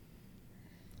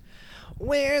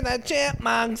We're the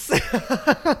Chipmunks.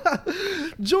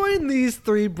 Join these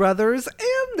three brothers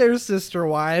and their sister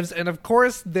wives, and of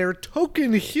course their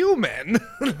token human,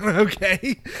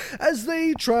 okay, as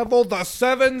they travel the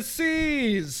 7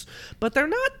 seas. But they're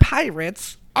not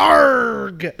pirates.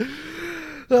 Arg!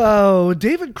 Oh,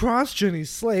 David Cross, Jenny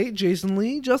Slate, Jason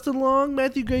Lee, Justin Long,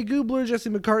 Matthew Gray Goobler, Jesse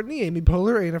McCartney, Amy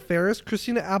Poehler, Anna Faris,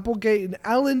 Christina Applegate, and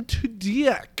Alan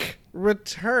Tudyk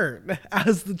return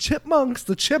as the Chipmunks,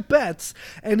 the Chipettes,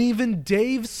 and even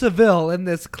Dave Seville in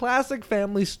this classic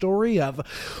family story of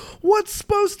what's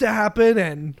supposed to happen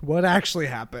and what actually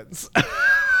happens.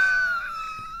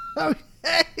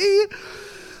 Okay.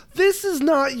 This is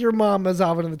not your mama's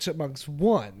Alvin and the Chipmunks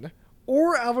 1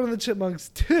 or Alvin and the Chipmunks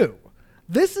 2.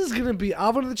 This is going to be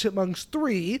Alvin and the Chipmunks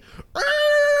 3.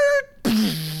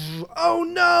 Oh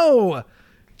no!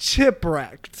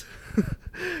 Chipwrecked.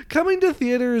 Coming to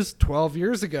theaters 12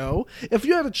 years ago, if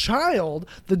you had a child,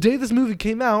 the day this movie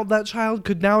came out, that child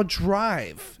could now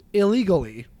drive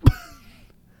illegally.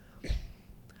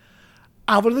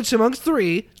 Alvin and the Chipmunks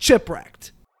 3,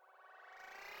 Chipwrecked.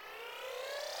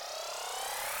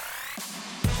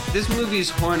 This movie's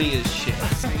horny as shit.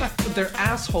 Their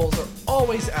assholes are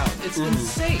always out. It's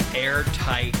insane.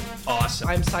 Airtight. Awesome.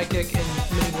 I'm psychic in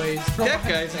many ways. That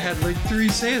guy's had like 3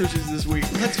 sandwiches this week.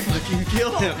 Let's fucking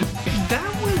kill him. That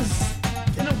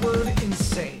was, in a word,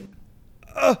 insane.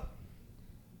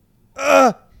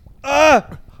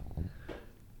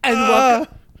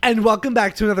 And welcome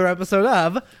back to another episode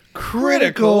of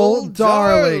Critical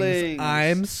Darlings.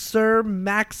 I'm Sir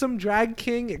Maxim Drag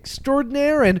King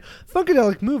Extraordinaire and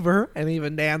Funkadelic Mover and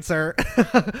even dancer.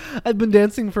 I've been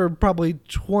dancing for probably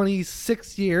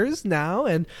 26 years now,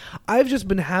 and I've just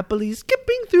been happily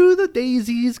skipping through the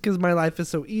daisies because my life is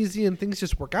so easy and things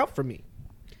just work out for me.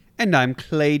 And I'm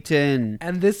Clayton.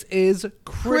 And this is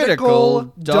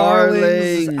Critical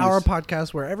Darlings, our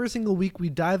podcast where every single week we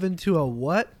dive into a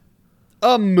what?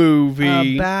 A movie.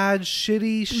 A bad,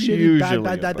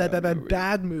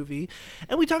 bad movie.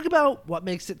 And we talk about what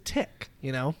makes it tick,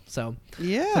 you know? So,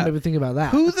 yeah. Maybe think about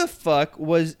that. Who the fuck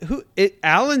was...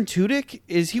 Alan Tudyk?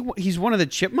 He's one of the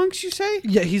Chipmunks, you say?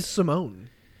 Yeah, he's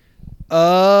Simone.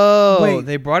 Oh. Wait.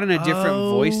 They brought in a different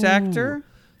voice actor?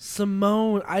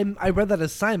 Simone. I read that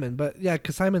as Simon, but yeah,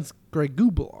 because Simon's Greg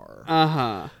Goobler.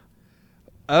 Uh-huh.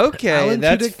 Okay, Alan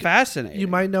that's Tudyk, fascinating. You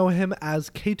might know him as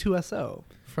K2SO.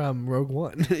 From Rogue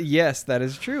One. Yes, that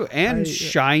is true. And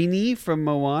Shiny from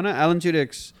Moana. Alan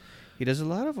Tudyk's, he does a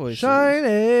lot of voices.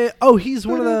 Shiny. Oh, he's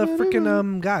one of the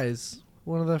freaking guys.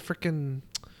 One of the freaking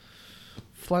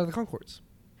Flight of the Conchords.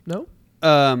 No?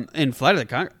 In Flight of the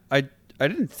Conchords? I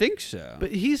didn't think so.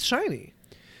 But he's Shiny.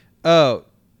 Oh.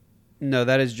 No,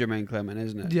 that is Jermaine Clement,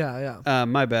 isn't it? Yeah.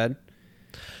 My bad.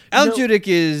 Alan Tudyk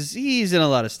he's in a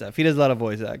lot of stuff. He does a lot of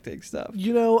voice acting stuff.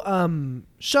 You know,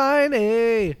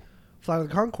 Shiny... Flight of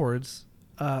the Conchords,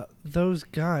 those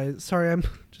guys... Sorry, I'm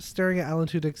just staring at Alan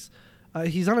Tudyk's...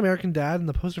 he's on American Dad, and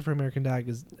the poster for American Dad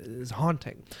is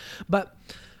haunting. But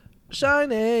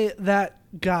Shiny, that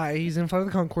guy, he's in Flight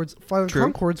of the Conchords. Flight of the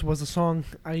Conchords was a song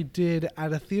I did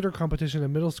at a theater competition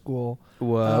in middle school.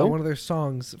 Whoa. One of their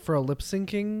songs for a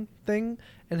lip-syncing thing,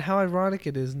 and how ironic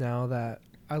it is now that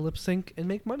I lip-sync and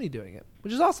make money doing it,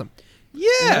 which is awesome.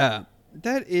 Yeah.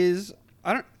 That is...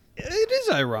 It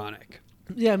is ironic.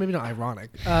 Yeah, maybe not ironic.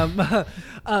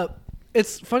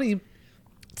 It's funny.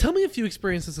 Tell me if you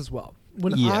experienced this as well.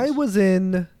 When I was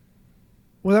in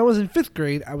 5th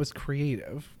grade, I was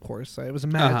creative, of course. I was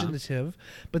imaginative.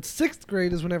 But 6th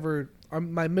grade is whenever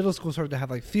my middle school started to have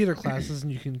like theater classes,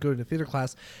 and you can go to theater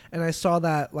class. And I saw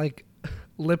that like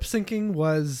lip syncing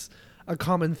was a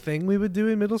common thing we would do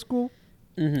in middle school,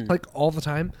 like all the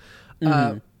time.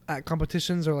 At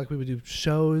competitions, or like we would do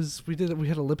shows. We had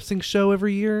a lip sync show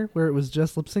every year where it was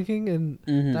just lip syncing, and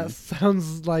that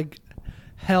sounds like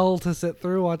hell to sit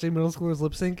through watching middle schoolers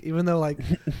lip sync, even though like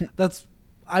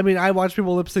I watch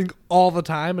people lip sync all the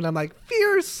time and I'm like,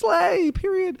 fierce slay,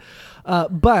 period.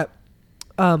 But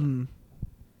I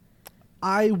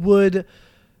would,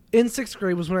 in 6th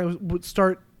grade was when I would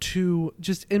start to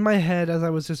just in my head, as I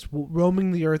was just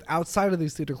roaming the earth outside of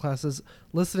these theater classes,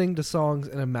 listening to songs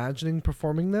and imagining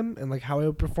performing them, and like how I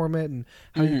would perform it and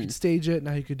how you could stage it and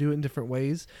how you could do it in different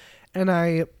ways. And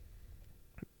I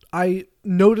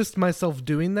noticed myself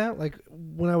doing that like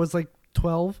when I was like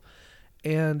 12,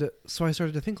 and so I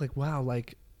started to think like, wow,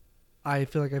 like I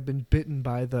feel like I've been bitten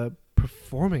by the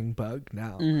performing bug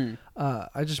now.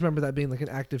 I just remember that being like an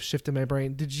active shift in my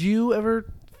brain. Did you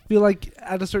ever feel like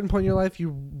at a certain point in your life you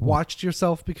watched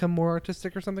yourself become more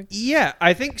artistic or something? Yeah,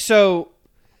 I think so.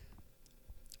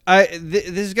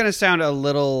 This is going to sound a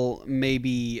little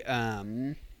maybe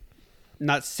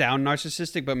not sound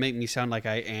narcissistic, but make me sound like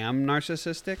I am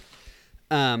narcissistic.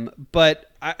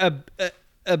 But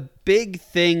a big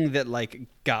thing that like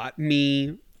got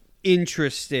me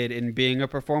interested in being a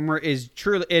performer is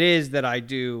that I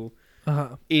do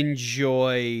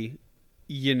enjoy,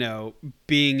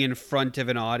 being in front of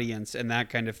an audience and that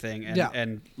kind of thing.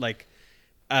 And like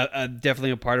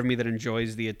definitely a part of me that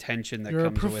enjoys the attention that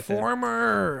comes with it. You're a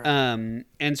performer.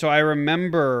 And so I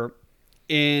remember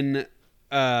in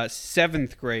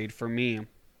 7th grade for me,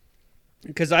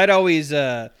 because I'd always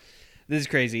this is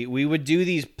crazy, we would do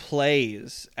these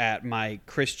plays at my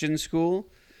Christian school.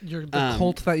 The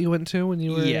cult that you went to when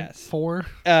you were 4?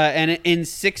 And in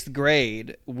 6th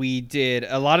grade we did,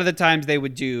 a lot of the times they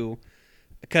would do,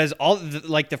 because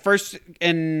the first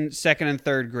and second and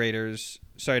third graders,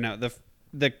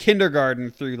 the kindergarten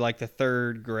through like the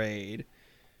 3rd grade,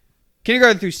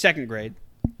 kindergarten through 2nd grade,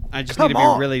 I just need to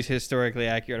be really historically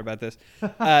accurate about this.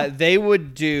 They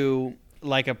would do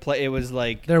like a play. It was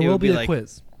like there will be a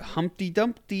quiz. Humpty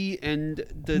Dumpty and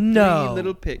the 3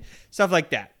 little pigs, stuff like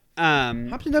that.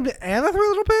 Humpty Dumpty and the 3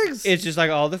 little pigs. It's just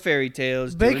like all the fairy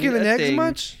tales. Bacon and eggs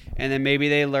much? And then maybe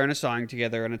they learn a song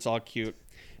together, and it's all cute.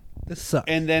 This sucks.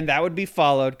 And then that would be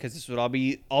followed, because this would all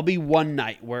be one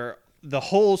night where the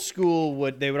whole school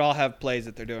would all have plays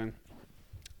that they're doing.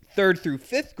 3rd through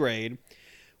 5th grade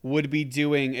would be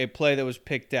doing a play that was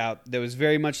picked out that was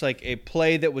very much like a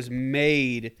play that was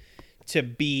made to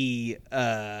be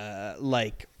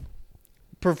like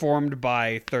performed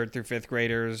by 3rd through 5th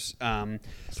graders.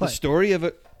 The story of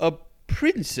a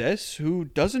princess who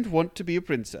doesn't want to be a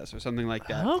princess, or something like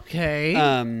that. Okay.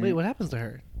 Wait, what happens to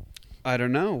her? I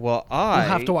don't know. Well, you'll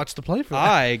have to watch the play for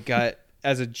that.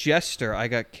 As a jester, I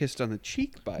got kissed on the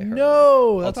cheek by her.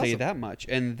 No, I'll tell you that much.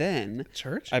 And then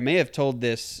church? I may have told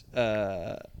this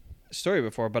story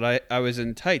before, but I was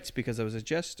in tights because I was a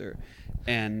jester,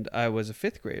 and I was a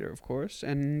 5th grader, of course,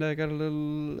 and I got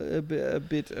a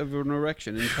bit of an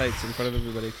erection in tights in front of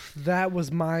everybody. That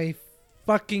was my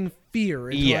fucking fear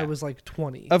until I was like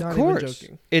 20. Of Not course, even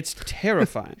joking. It's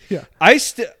terrifying. Yeah,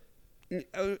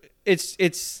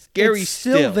 it's scary. It's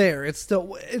still there. It's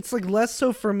like less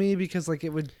so for me because like it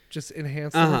would just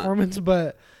enhance the performance.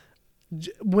 But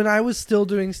when I was still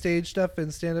doing stage stuff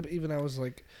and stand up, even I was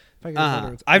like,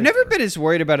 I've never been as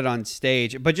worried about it on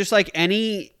stage, but just like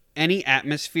any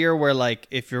atmosphere where like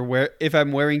if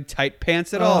I'm wearing tight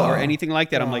pants at all or anything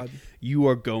like that, God. I'm like, you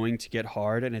are going to get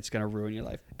hard and it's going to ruin your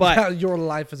life. But your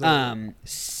life is over.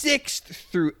 6th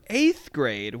through 8th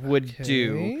grade would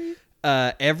do.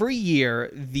 Every year,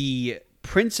 the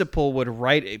principal would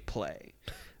write a play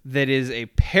that is a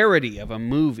parody of a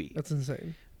movie. That's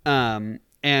insane.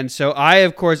 And so I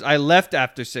left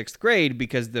after 6th grade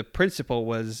because the principal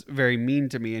was very mean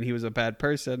to me and he was a bad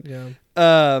person. Yeah.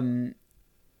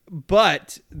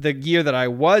 But the year that I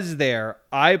was there,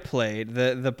 I played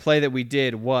the play that we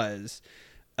did was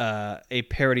a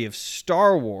parody of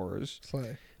Star Wars.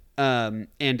 Slay.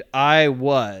 And I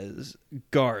was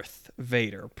Darth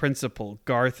Vader, Principal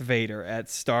Darth Vader at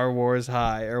Star Wars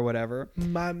High or whatever.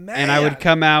 My man. And I would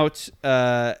come out,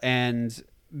 and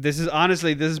this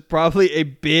is probably a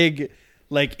big,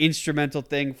 like, instrumental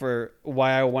thing for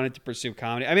why I wanted to pursue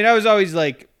comedy. I mean, I was always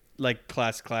like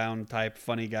class clown type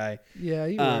funny guy. Yeah,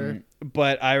 you were.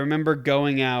 But I remember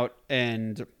going out,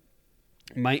 and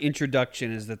my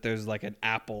introduction is that there's like an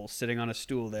apple sitting on a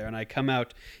stool there, and I come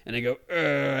out and I go,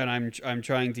 and I'm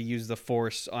trying to use the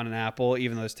force on an apple,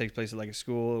 even though this takes place at like a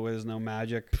school where there's no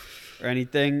magic or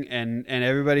anything, and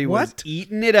everybody was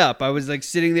eating it up. I was like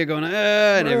sitting there going,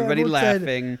 and everybody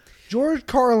laughing. George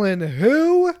Carlin,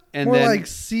 who? And more then, like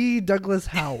C. Douglas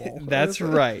Howell. That's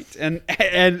right. And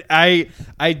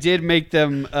I did make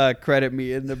them credit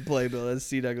me in the playbill as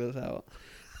C. Douglas Howell.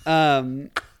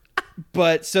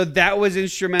 But so that was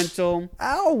instrumental.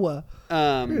 Ow!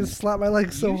 You're gonna slap my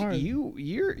leg so hard.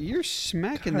 You're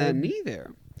smacking that knee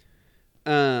there.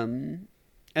 And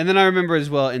then I remember as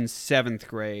well in 7th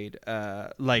grade,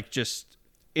 like just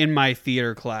in my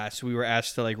theater class, we were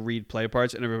asked to like read play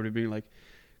parts, and everybody being like,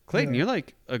 "Clayton, you're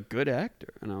like a good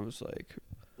actor," and I was like,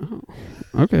 "Oh,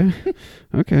 okay.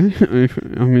 I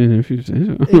mean, if you say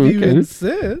so, if you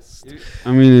insist.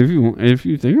 I mean, if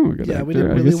you think I'm a good actor, we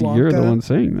did I guess you're the one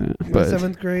saying that." But in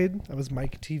 7th grade, I was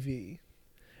Mike TV.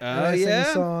 And I sang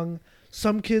a song.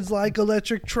 Some kids like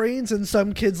electric trains, and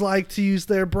some kids like to use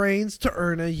their brains to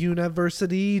earn a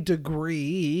university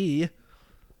degree.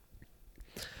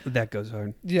 That goes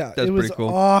hard. Yeah, that's it was pretty cool.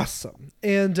 Awesome.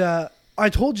 And I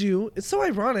told you, it's so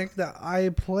ironic that I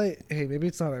play... Hey, maybe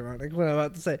it's not ironic what I'm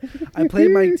about to say. I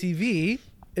played Mike TV,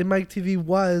 and Mike TV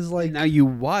was like... Now you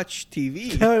watch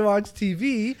TV. Now I watch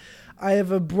TV. I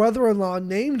have a brother-in-law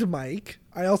named Mike.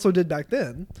 I also did back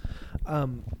then.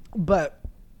 But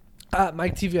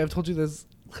Mike TV, I've told you this,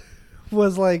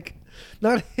 was like,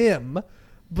 not him,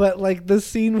 but like the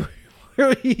scene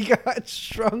where he got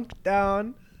shrunk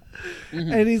down.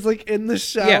 Mm-hmm. And he's like in the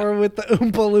shower with the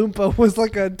Oompa Loompa was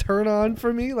like a turn on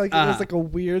for me. Like it was like a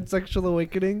weird sexual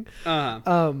awakening.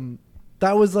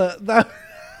 That was that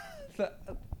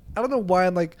I don't know why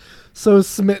I'm like so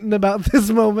smitten about this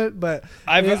moment, but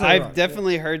I've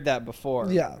definitely heard that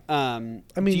before. Yeah. I mean,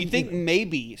 do you think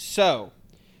maybe so?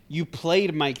 You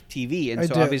played Mike TV,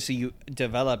 and obviously you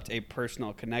developed a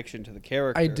personal connection to the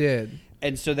character. I did.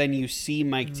 And so then you see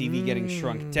Mike TV getting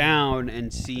shrunk down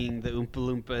and seeing the Oompa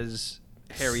Loompas'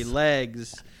 hairy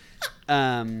legs,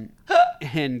 and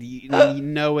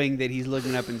knowing that he's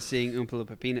looking up and seeing Oompa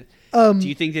Loompa penis. Do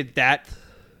you think that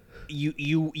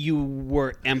you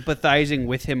were empathizing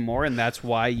with him more, and that's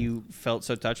why you felt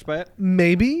so touched by it?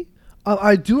 Maybe.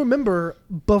 I do remember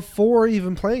before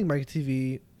even playing Mike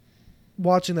TV,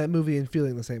 watching that movie and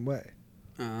feeling the same way.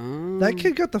 That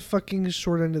kid got the fucking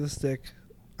short end of the stick.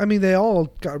 I mean, they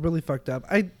all got really fucked up.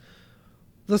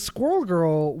 The Squirrel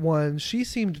Girl one, she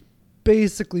seemed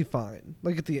basically fine.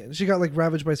 Like at the end, she got like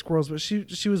ravaged by squirrels, but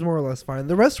she was more or less fine.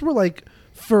 The rest were like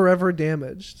forever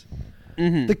damaged.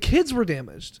 Mm-hmm. The kids were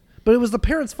damaged, but it was the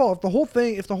parents' fault.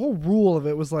 If the whole rule of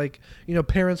it was like,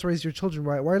 parents raise your children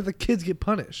right, why do the kids get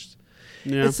punished?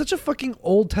 Yeah. It's such a fucking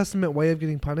Old Testament way of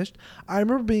getting punished. I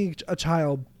remember being a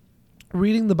child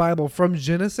reading the Bible from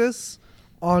Genesis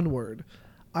onward.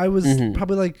 I was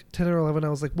probably like 10 or 11. I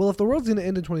was like, well, if the world's going to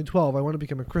end in 2012, I want to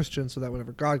become a Christian so that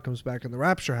whenever God comes back and the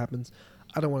rapture happens,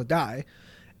 I don't want to die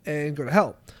and go to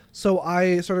hell. So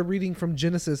I started reading from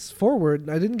Genesis forward, and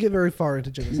I didn't get very far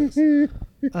into Genesis.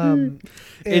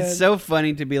 It's so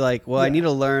funny to be like, well, I need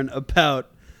to learn about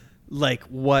like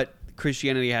what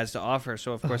Christianity has to offer.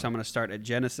 So of course I'm going to start at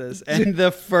Genesis, and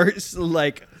the first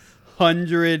like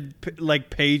 100 like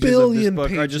pages of this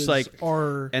book are just like,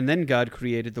 and then God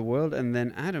created the world, and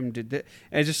then Adam did that.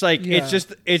 And it's just like it's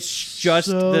just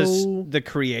so, the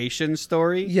creation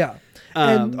story. Yeah,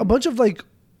 and a bunch of like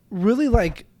really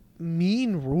like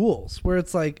mean rules where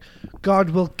it's like God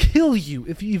will kill you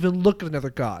if you even look at another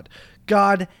god.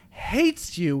 God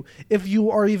hates you if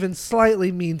you are even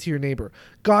slightly mean to your neighbor.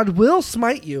 God will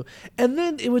smite you. And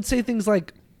then it would say things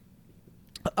like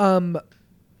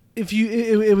if you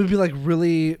it would be like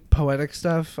really poetic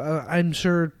stuff. I'm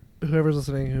sure whoever's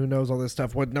listening who knows all this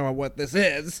stuff would know what this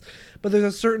is, but there's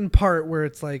a certain part where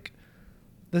it's like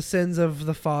the sins of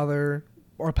the father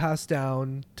are passed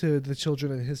down to the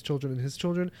children and his children and his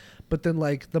children, but then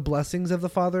like the blessings of the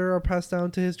father are passed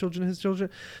down to his children and his children.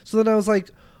 So then I was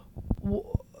like,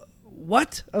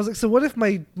 what? I was like, so what if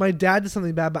my dad did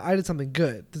something bad but I did something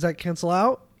good? Does that cancel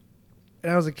out?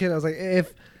 And I was a kid. I was like,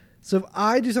 if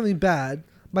I do something bad,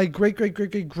 my great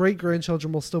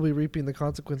grandchildren will still be reaping the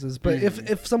consequences. But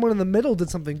if someone in the middle did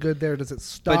something good there, does it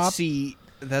stop? But see,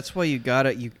 that's why you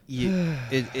gotta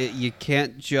you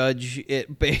can't judge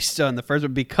it based on the first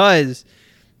one, because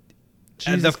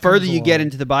Jesus, the further you get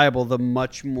into the Bible, the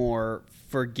much more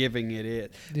forgiving it is.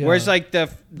 Yeah. Whereas like the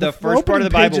first part of the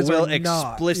Bible will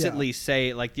explicitly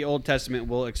say, like the Old Testament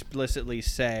will explicitly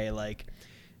say like,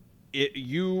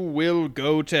 you will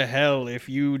go to hell if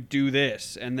you do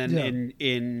this. And then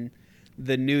in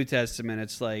the New Testament,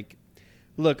 it's like,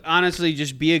 look, honestly,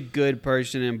 just be a good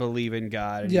person and believe in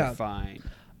God and you're fine.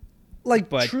 Like,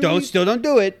 but don't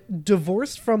do it.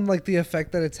 Divorced from like the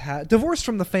effect that it's had, divorced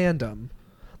from the fandom,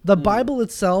 the Bible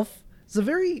itself is a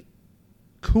very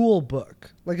cool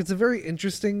book. Like, it's a very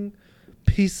interesting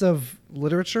piece of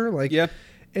literature. Like,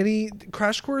 any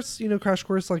Crash Course, Crash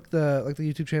Course, like the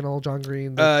YouTube channel, John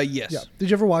Green. Yes. Yeah.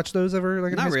 Did you ever watch those ever?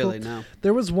 Like, in not high school? Really. No.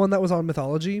 There was one that was on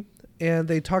mythology, and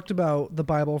they talked about the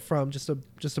Bible from just a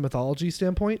mythology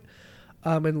standpoint.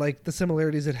 And like the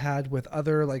similarities it had with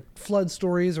other like flood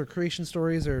stories or creation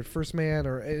stories or first man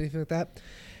or anything like that.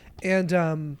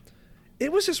 And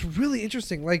it was just really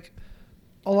interesting. Like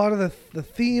a lot of the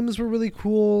themes were really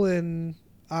cool. And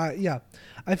I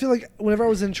feel like whenever I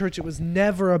was in church, it was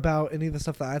never about any of the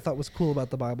stuff that I thought was cool about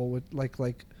the Bible, with like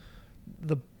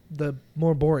the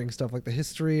more boring stuff, like the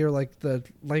history or like the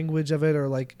language of it or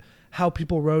like how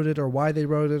people wrote it or why they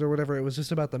wrote it or whatever. It was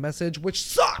just about the message, which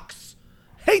sucks.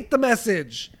 Hate the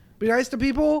message. Be nice to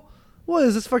people. What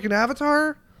is this, fucking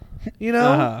Avatar?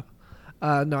 No,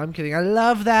 I'm kidding. I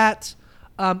love that.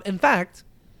 In fact,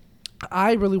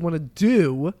 I really want to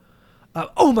do.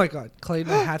 Oh my God,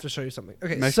 Clayton! I have to show you something.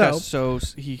 Okay, so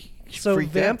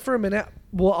vamp for a minute.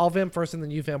 Well, I'll vamp first, and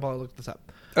then you vamp while I look this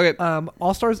up. Okay.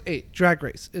 All Stars 8 Drag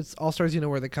Race. It's All Stars.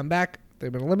 Where they come back.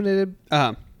 They've been eliminated.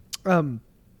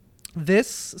 This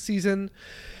season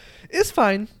is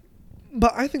fine,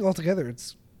 but I think altogether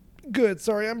it's good.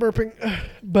 Sorry, I'm burping.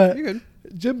 But you're good.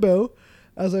 Jimbo,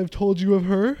 as I've told you of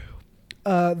her,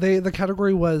 the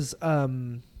category was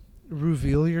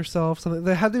reveal yourself. Something.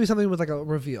 There had to be something with like a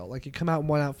reveal. Like you come out in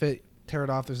one outfit, tear it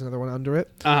off, there's another one under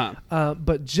it.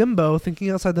 But Jimbo, thinking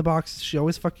outside the box, she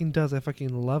always fucking does. I fucking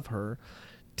love her.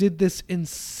 Did this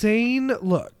insane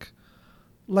look.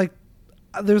 Like,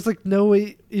 there's like no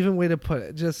way to put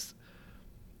it.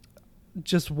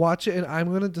 Just watch it, and I'm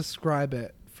going to describe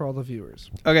it for all the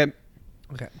viewers. Okay.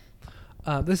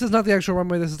 This is not the actual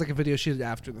runway. This is like a video she did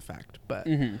after the fact. But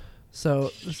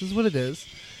so this is what it is.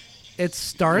 It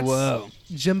starts. Whoa.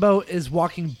 Jimbo is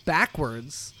walking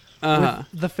backwards with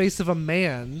the face of a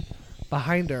man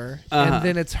behind her, and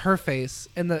then it's her face,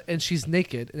 and she's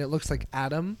naked, and it looks like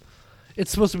Adam. It's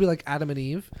supposed to be like Adam and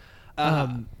Eve.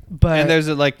 But and there's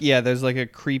a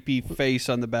creepy face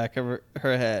on the back of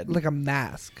her head, like a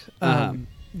mask.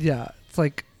 Yeah, it's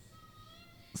like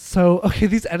so. Okay,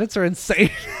 these edits are insane.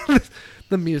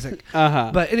 The music.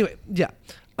 But anyway, yeah.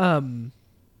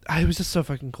 It was just so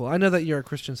fucking cool. I know that you're a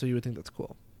Christian, so you would think that's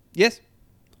cool. Yes,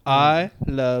 I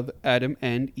love Adam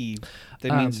and Eve.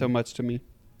 They mean so much to me.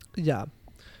 Yeah.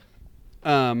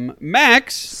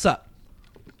 Max, sup?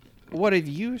 What have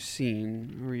you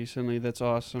seen recently that's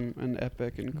awesome and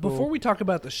epic and cool? Before we talk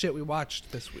about the shit we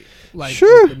watched this week, like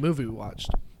the movie we watched,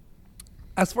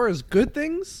 as far as good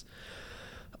things,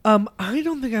 I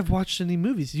don't think I've watched any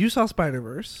movies. You saw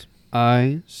Spider-Verse.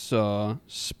 I saw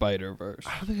Spider-Verse.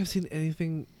 I don't think I've seen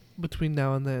anything between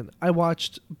now and then. I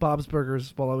watched Bob's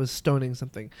Burgers while I was stoning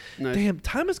something. Nice. Damn,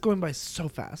 time is going by so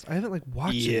fast. I haven't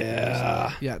watched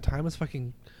it. Yeah, time is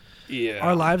fucking... Yeah.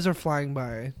 Our lives are flying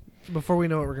by. Before we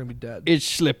know it, we're going to be dead. It's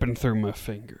slipping through my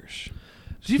fingers.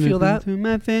 Do you feel that? Through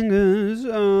my fingers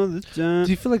all the time.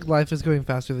 Do you feel like life is going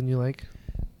faster than you like?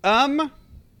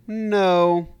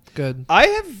 No. Good.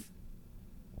 I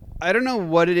don't know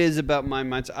what it is about my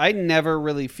mindset. I never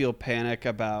really feel panic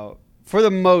about, for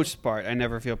the most part, I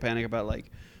never feel panic about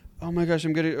like, oh my gosh,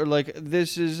 I'm going to, or like,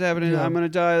 this is happening, I'm going to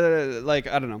die. Like,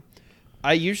 I don't know.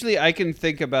 I can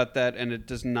think about that and it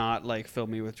does not like fill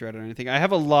me with dread or anything. I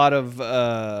have a lot of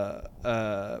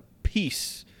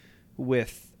peace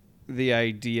with the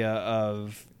idea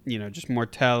of, just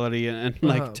mortality and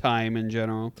like time in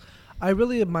general. I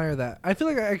really admire that. I feel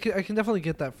like I can definitely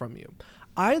get that from you.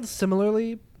 I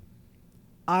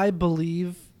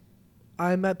believe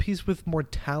I'm at peace with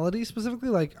mortality specifically.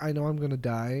 Like, I know I'm going to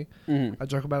die. I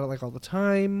joke about it like all the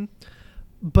time.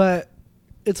 But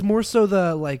it's more so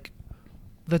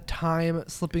the time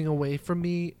slipping away from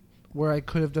me where I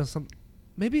could have done some...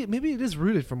 Maybe it is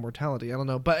rooted from mortality. I don't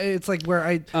know. But it's like where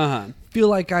I feel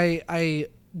like I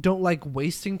don't like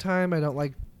wasting time. I don't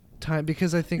like time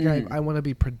because I think I want to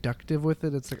be productive with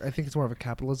it. It's like I think it's more of a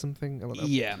capitalism thing. I don't know.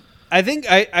 Yeah. I think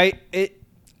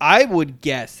I would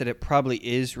guess that it probably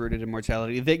is rooted in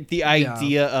mortality. The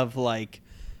idea of like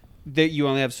that you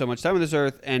only have so much time on this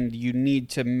earth and you need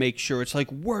to make sure it's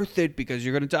like worth it because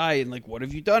you're going to die and like what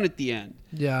have you done at the end?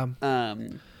 Yeah.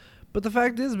 But the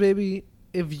fact is, baby,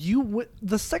 if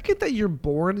the second that you're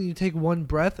born and you take one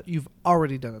breath, you've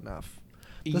already done enough.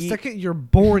 The second you're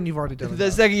born, you've already done enough.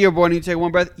 The second you're born and you take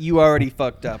one breath, you already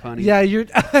fucked up, honey. Yeah,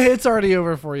 it's already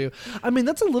over for you. I mean,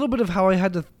 that's a little bit of how I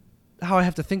have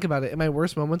to think about it. In my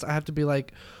worst moments, I have to be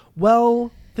like,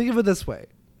 well, think of it this way.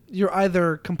 You're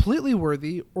either completely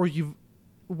worthy or you've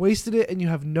wasted it and you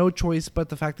have no choice but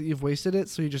the fact that you've wasted it,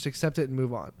 so you just accept it and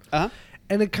move on.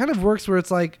 And it kind of works where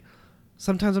it's like,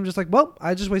 sometimes I'm just like, well,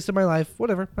 I just wasted my life.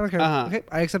 Whatever. I don't care. Okay,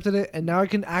 I accepted it, and now I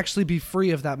can actually be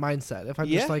free of that mindset. If I'm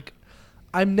just like,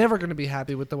 I'm never going to be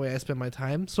happy with the way I spend my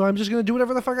time, so I'm just going to do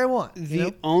whatever the fuck I want.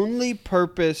 The only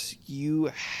purpose you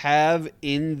have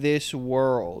in this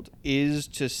world is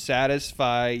to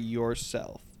satisfy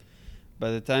yourself.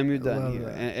 By the time you're done here,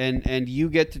 and you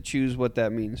get to choose what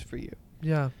that means for you.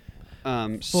 Yeah.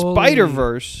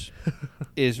 Spider-Verse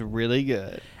is really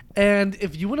good. And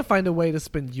if you want to find a way to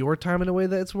spend your time in a way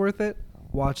that's worth it,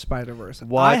 watch Spider-Verse.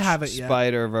 Watch I haven't yet.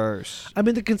 Spider-Verse. I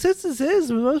mean, the consensus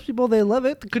is most people, they love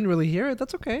it. They couldn't really hear it.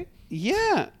 That's okay.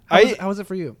 Yeah. How was it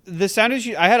for you? The sound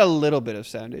issue, I had a little bit of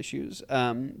sound issues,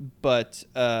 but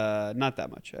not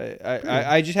that much.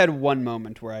 I just had one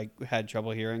moment where I had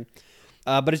trouble hearing.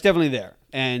 But it's definitely there.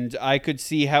 And I could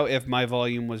see how if my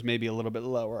volume was maybe a little bit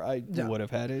lower, I would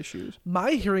have had issues.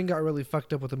 My hearing got really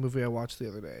fucked up with the movie I watched the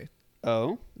other day.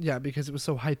 Oh? Yeah, because it was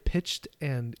so high-pitched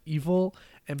and evil.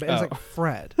 And it was like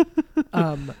Fred.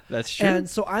 That's true. And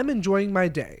so I'm enjoying my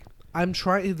day. I'm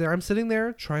sitting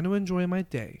there trying to enjoy my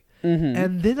day.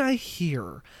 And then I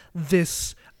hear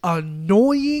this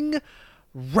annoying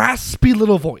raspy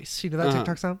little voice. You know that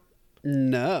TikTok sound?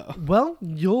 No. Well,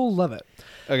 you'll love it.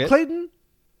 Okay. Clayton,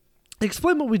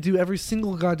 explain what we do every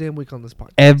single goddamn week on this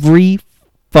podcast. Every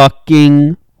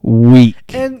fucking week.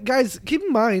 And guys, keep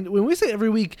in mind, when we say every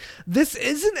week, this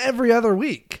isn't every other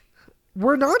week.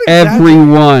 We're not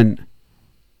everyone.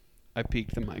 I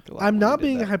peaked the mic a lot. I'm not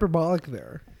being hyperbolic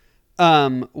there.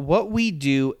 What we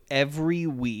do every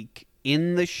week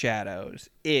in the shadows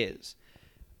is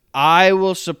I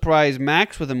will surprise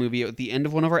Max with a movie at the end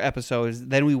of one of our episodes.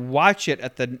 Then we watch it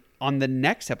on the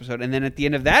next episode, and then at the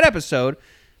end of that episode,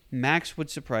 Max would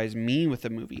surprise me with a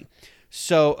movie.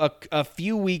 So a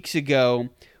few weeks ago,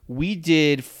 we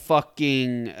did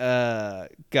fucking God.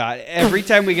 Every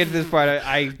time we get to this part,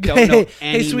 I don't know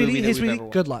any movie that we've ever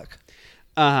watched. Good luck.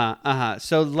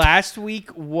 So last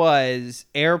week was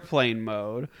Airplane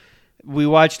Mode. We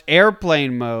watched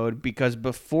Airplane Mode because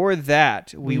before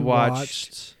that we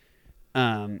watched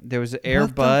there was an Air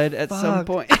Bud at some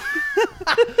point.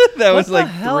 That was like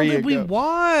 3 ago. What the hell did we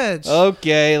watch?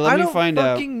 Okay, let me find out. I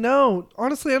don't fucking know.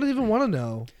 Honestly, I don't even want to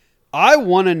know. I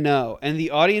want to know, and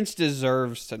the audience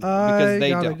deserves to know because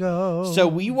they don't. Go. So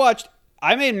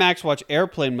I made Max watch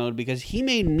Airplane Mode because he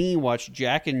made me watch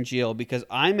Jack and Jill because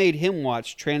I made him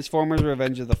watch Transformers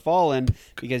Revenge of the Fallen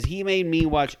because he made me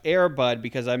watch Air Bud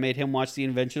because I made him watch The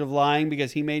Invention of Lying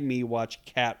because he made me watch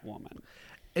Catwoman.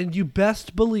 And you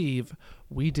best believe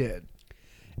we did.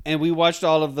 And we watched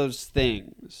all of those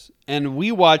things. And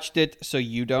we watched it so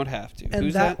you don't have to. And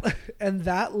Who's that? And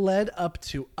that led up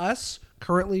to us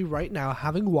currently right now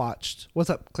having watched... What's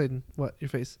up, Clayton? What? Your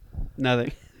face?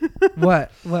 Nothing.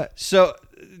 What? So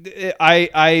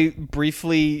I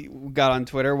briefly got on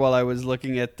Twitter while I was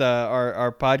looking at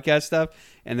our podcast stuff,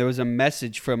 and there was a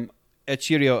message from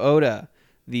Eiichiro Oda,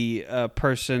 the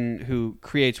person who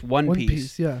creates One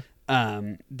Piece,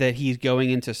 that he's going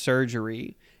into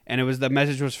surgery. And the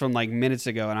message was from like minutes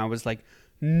ago, and I was like,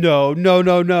 no.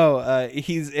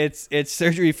 It's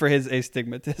surgery for his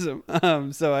astigmatism.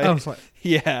 So I was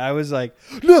like,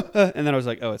 no, and then I was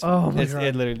like, oh, it's fine. Oh my God.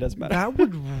 It literally doesn't matter. That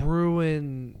would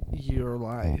ruin your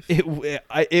life.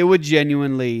 It would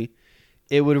genuinely,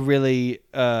 it would really,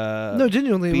 no,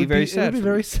 genuinely, be very sad. It would be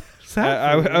very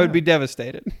sad. I would be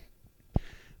devastated.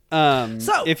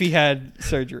 If he had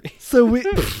surgery. So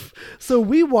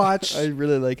we watched. I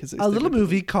really like his a little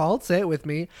movie called, say it with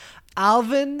me,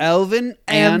 Alvin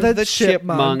and the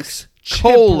Chipmunks,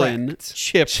 Chipwrecked.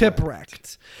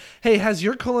 Hey, has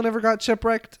your colon ever got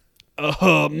chipwrecked?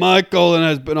 My colon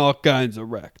has been all kinds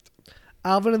of wrecked.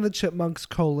 Alvin and the Chipmunks,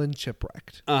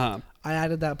 chipwrecked. I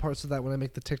added that part so that when I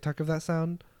make the TikTok of that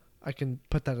sound, I can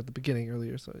put that at the beginning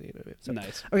earlier. So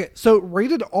nice. Okay, so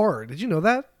rated R. Did you know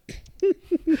that?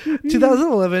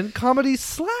 2011 comedy /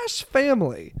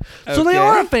 family. Okay. So they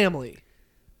are a family.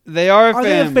 They are a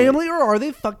family. Are they a family or are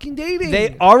they fucking dating?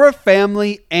 They are a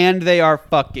family and they are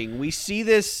fucking. We see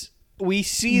this. We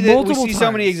see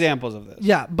so many examples of this.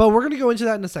 Yeah, but we're going to go into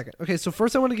that in a second. Okay, so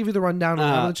first I want to give you the rundown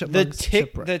on the Chipmunks.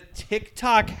 The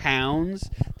TikTok hounds,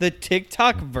 the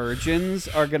TikTok virgins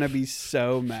are going to be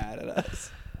so mad at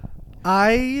us.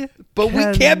 But we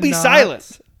can't be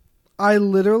silent. I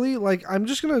literally, I'm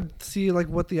just going to see,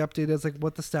 what the update is,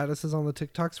 what the status is on the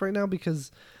TikToks right now,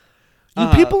 because you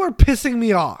people are pissing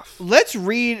me off. Let's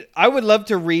read. I would love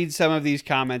to read some of these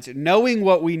comments, knowing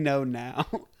what we know now.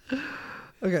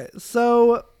 Okay.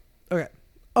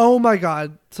 Oh, my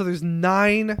God. So there's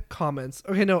 9 comments.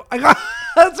 Okay, no.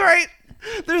 That's right.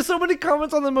 There's so many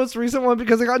comments on the most recent one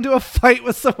because I got into a fight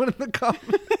with someone in the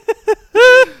comments.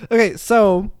 Okay,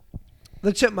 so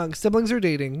the Chipmunks, siblings are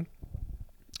dating.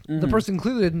 Mm-hmm. The person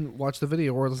clearly didn't watch the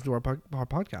video or listen to our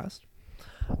podcast.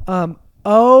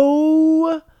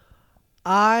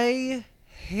 I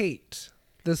hate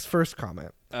this first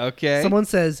comment. Okay. Someone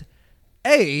says,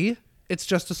 A, it's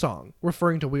just a song,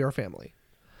 referring to We Are Family.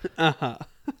 Uh-huh.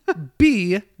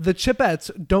 B, the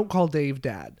Chipettes don't call Dave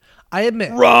Dad. I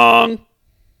admit. Wrong.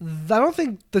 I don't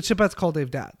think the Chipettes call Dave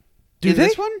Dad. Do they?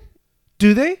 This one?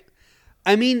 Do they?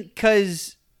 I mean,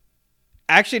 because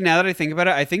actually, now that I think about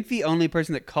it, I think the only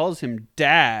person that calls him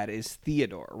Dad is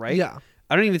Theodore, right? Yeah.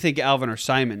 I don't even think Alvin or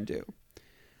Simon do.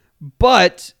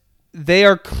 But they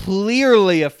are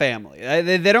clearly a family.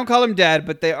 They don't call him Dad,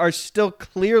 but they are still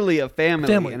clearly a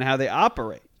family in how they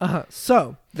operate. Uh-huh.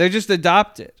 So they're just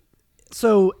adopted.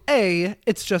 So A,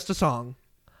 it's just a song.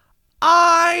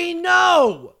 I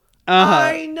know. Uh-huh.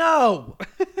 I know.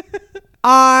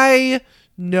 I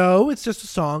know it's just a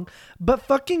song, but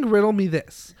fucking riddle me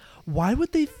this. Why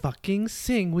would they fucking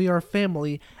sing We Are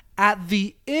Family at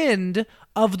the end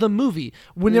of the movie.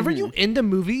 Whenever you end a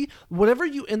movie, whatever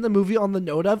you end the movie on the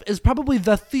note of is probably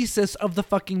the thesis of the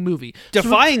fucking movie.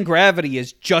 Defying Gravity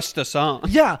is just a song.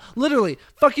 Yeah, literally.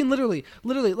 Fucking literally.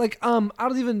 Like, I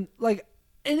don't even, like,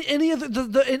 any other,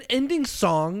 an ending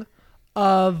song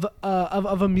of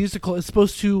a musical is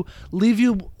supposed to leave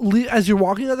you as you're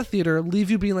walking out of the theater,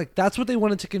 leave you being like, that's what they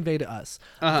wanted to convey to us.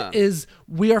 Is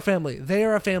we are family. They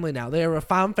are a family now. They are a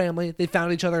found family. They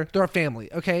found each other. They're a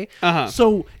family. Okay.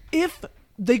 So if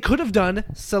they could have done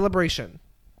Celebration,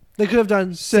 they could have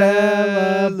done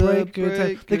Celebrate Good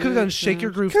Time. They could have done Shake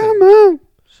Your Groove Thing. Come on.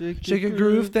 Shake your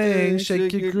groove thing.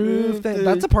 Shake your groove thing.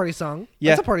 That's a party song.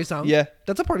 Yeah. That's a party song. Yeah.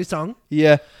 That's a party song.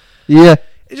 Yeah. Yeah.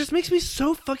 It just makes me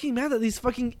so fucking mad that these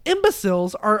fucking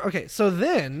imbeciles are... Okay, so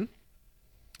then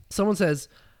someone says...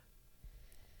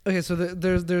 Okay, so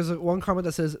there's one comment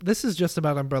that says, this is just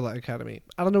about Umbrella Academy.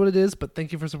 I don't know what it is, but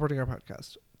thank you for supporting our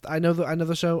podcast. I know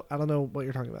the show. I don't know what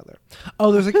you're talking about there.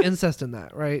 Oh, there's like incest in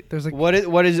that, right? There's like... What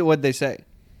is it? What'd they say?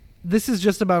 This is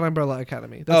just about Umbrella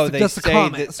Academy. That's the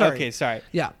comment. That, sorry. Okay, sorry.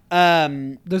 Yeah.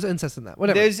 There's incest in that.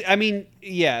 Whatever.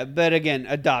 But again,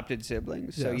 adopted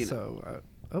siblings. So,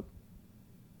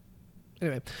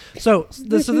 Anyway, so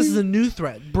this is a new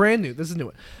thread, brand new. This is a new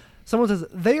one. Someone says,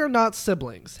 they are not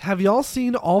siblings. Have y'all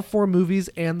seen all 4 movies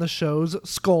and the shows?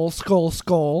 Skull, skull,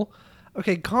 skull.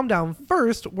 Okay, calm down.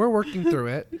 First, we're working through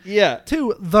it. Yeah.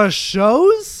 2, the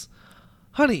shows?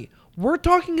 Honey, we're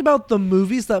talking about the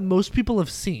movies that most people have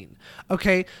seen.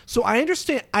 Okay, so I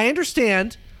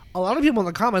understand. A lot of people in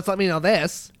the comments let me know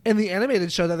this. In the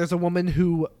animated show that there's a woman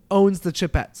who owns the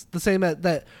Chipettes. The same that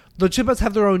the Chipettes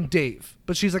have their own Dave,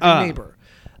 but she's like a neighbor.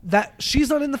 That she's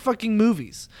not in the fucking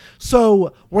movies.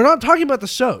 So we're not talking about the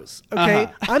shows,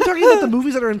 okay? I'm talking about the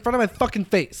movies that are in front of my fucking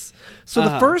face. So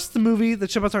the first movie, the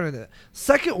Chipettes aren't in it.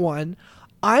 Second one,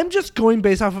 I'm just going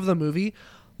based off of the movie.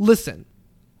 Listen.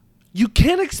 You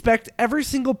can't expect every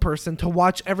single person to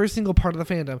watch every single part of the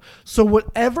fandom. So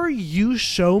whatever you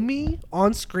show me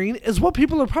on screen is what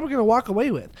people are probably going to walk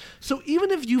away with. So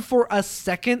even if you for a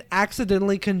second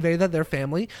accidentally convey that they're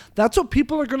family, that's what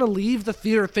people are going to leave the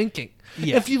theater thinking.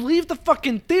 Yeah. If you leave the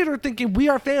fucking theater thinking we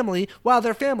are family while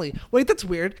they're family, wait, that's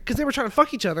weird because they were trying to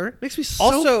fuck each other. It makes me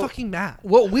so fucking mad.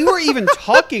 What we were even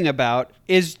talking about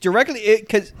is directly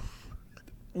because...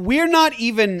 We're not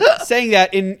even saying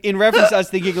that in reference to us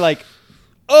thinking like,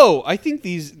 oh, I think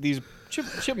these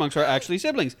chipmunks are actually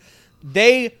siblings.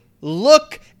 They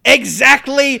look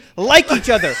exactly like each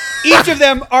other. Each of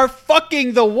them are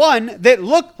fucking the one that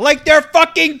look like their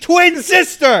fucking twin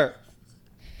sister.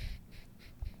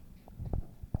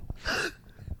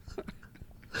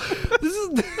 This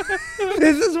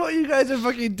is what you guys are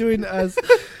fucking doing to us.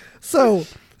 So.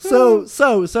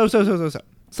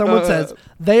 Someone says,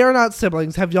 they are not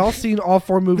siblings. Have y'all seen all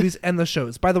 4 movies and the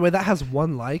shows? By the way, that has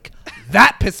 1 like.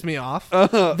 That pissed me off.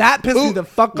 That pissed me the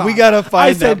fuck off. We gotta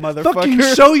find that motherfucker. Fucking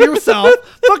show yourself.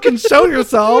 Fucking show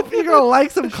yourself. You're gonna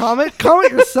like some comment? Comment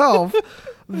yourself.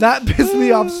 That pissed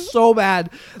me off so bad.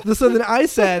 So then I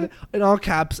said, in all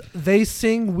caps, they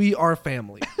sing We Are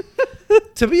Family.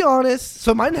 To be honest,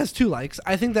 so mine has 2 likes.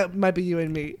 I think that might be you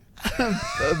and me.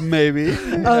 Maybe.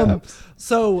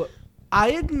 So I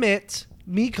admit...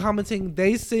 Me commenting,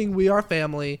 they sing We Are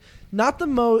Family. Not the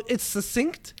most, it's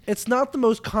succinct. It's not the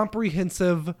most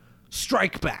comprehensive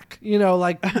strike back,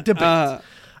 like debate.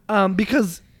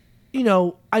 Because,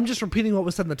 I'm just repeating what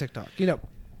was said in the TikTok,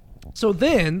 So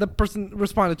then the person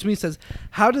responded to me, says,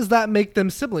 how does that make them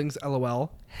siblings,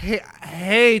 LOL?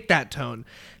 Hate that tone.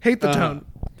 Hate the tone.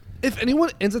 If anyone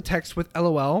ends a text with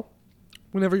LOL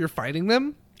whenever you're fighting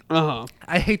them,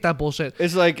 I hate that bullshit.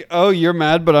 It's like, oh, you're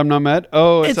mad, but I'm not mad.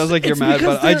 Oh, it sounds like you're mad,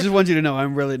 but I just want you to know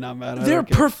I'm really not mad. They're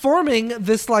performing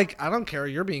this like, I don't care,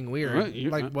 you're being weird.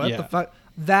 What the fuck?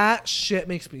 That shit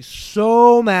makes me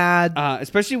so mad.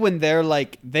 Especially when they're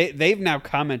like, they've now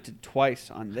commented twice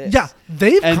on this. Yeah,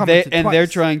 they've commented twice. And they're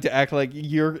trying to act like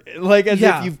you're, like as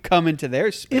if you've come into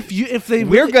their space.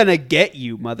 We're gonna get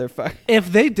you, motherfucker.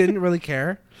 If they didn't really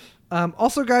care.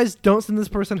 Also, guys, don't send this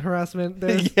person harassment.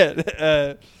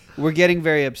 We're getting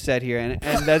very upset here,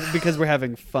 and that's because we're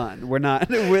having fun. We're not.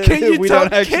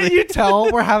 Can't you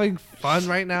tell we're having fun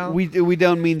right now? We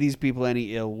don't mean these people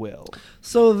any ill will.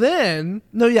 So then,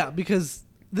 because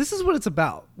this is what it's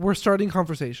about. We're starting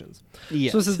conversations.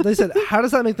 Yes. So they said, how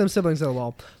does that make them siblings,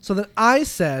 LOL? So then I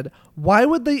said, why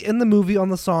would they end the movie on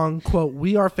the song, quote,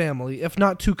 We Are Family, if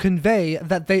not to convey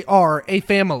that they are a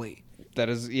family? That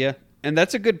is, and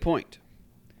that's a good point.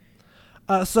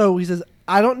 So he says,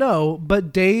 I don't know,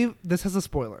 but Dave, this has a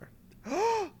spoiler.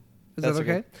 Is that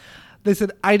okay? They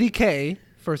said, IDK,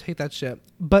 first, hate that shit,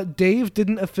 but Dave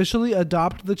didn't officially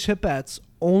adopt the Chipettes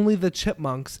only the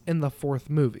Chipmunks in the 4th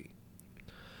movie.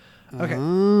 Okay.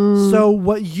 So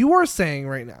what you are saying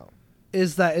right now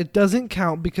is that it doesn't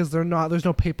count because there's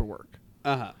no paperwork.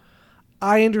 Uh-huh.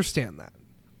 I understand that.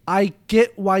 I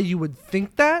get why you would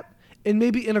think that, and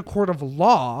maybe in a court of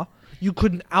law, you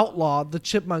couldn't outlaw the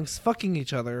Chipmunks fucking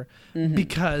each other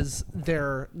because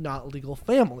they're not legal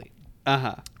family.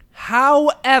 Uh-huh.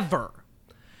 However,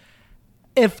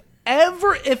 if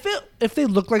they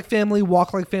look like family,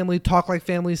 walk like family, talk like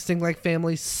family, sing like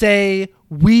family, say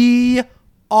we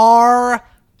are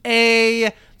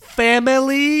a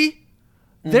family,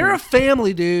 they're a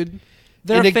family, dude.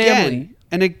 They're a family.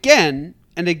 And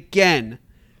again,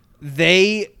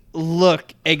 they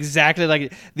look exactly like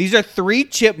it. These are 3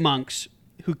 chipmunks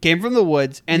who came from the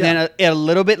woods, and then a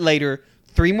little bit later,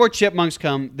 3 more chipmunks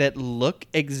come that look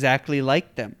exactly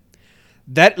like them.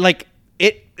 That like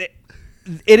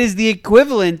it is the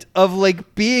equivalent of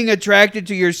like being attracted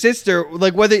to your sister.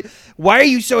 Like why are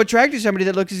you so attracted to somebody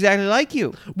that looks exactly like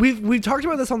you? We've talked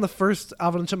about this on the first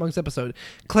Alvin and Chipmunks episode.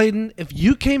 Clayton, if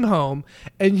you came home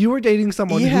and you were dating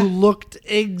someone who looked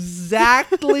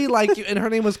exactly like you, and her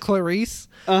name was Clarice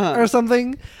or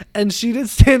something, and she did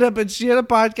stand up and she had a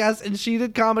podcast and she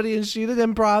did comedy and she did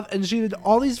improv and she did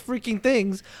all these freaking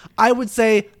things, I would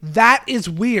say that is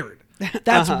weird.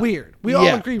 That's weird. We all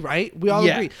agree, right? We all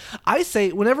agree. I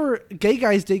say whenever gay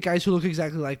guys date guys who look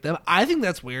exactly like them, I think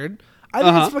that's weird. I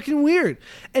think it's fucking weird.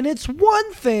 And it's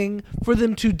one thing for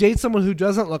them to date someone who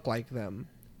doesn't look like them,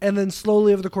 and then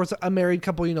slowly over the course of a married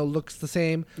couple, looks the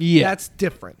same. Yeah. That's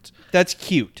different. That's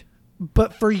cute.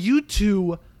 But for you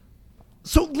to...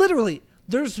 So literally,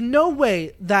 there's no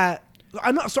way that...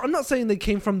 I'm not saying they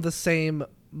came from the same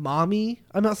mommy.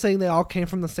 I'm not saying they all came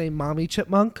from the same mommy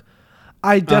chipmunk.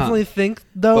 I definitely think,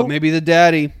 though... But maybe the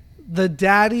daddy. The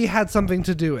daddy had something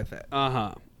to do with it.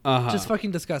 Just fucking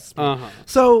disgusts me.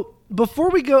 So, before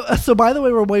we go... So, by the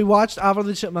way, we watched Alvin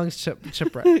the Chipmunks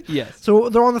Chipwrecked. Yes. So,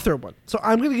 they're on the 3rd one. So,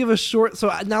 I'm going to give a short... So,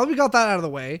 now that we got that out of the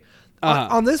way,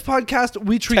 on this podcast,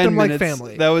 we treat them like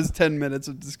family. That was 10 minutes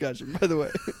of discussion, by the way,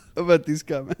 about these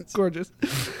comments. Gorgeous.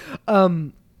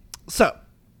 So,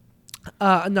 now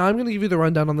I'm going to give you the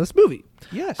rundown on this movie.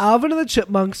 Yes. Alvin and the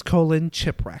Chipmunks,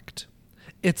 Chipwrecked.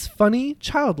 It's funny,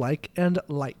 childlike, and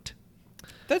light.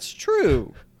 That's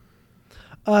true.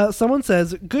 Someone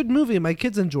says, good movie, my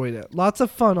kids enjoyed it. Lots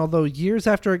of fun, although years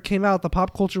after it came out, the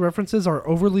pop culture references are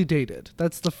overly dated.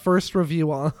 That's the first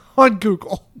review on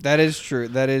Google. That is true.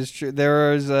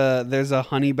 There's a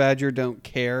honey badger don't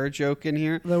care joke in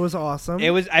here. That was awesome.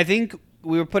 I think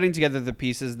we were putting together the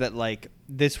pieces that like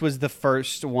this was the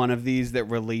first one of these that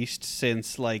released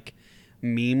since like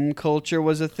meme culture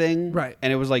was a thing, right?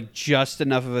 And it was like just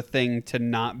enough of a thing to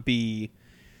not be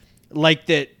like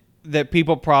that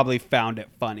people probably found it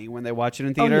funny when they watch it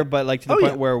in theater, but like to the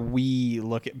point where we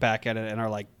look back at it and are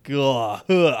like,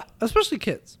 ugh. Especially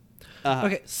kids.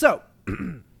 Okay, so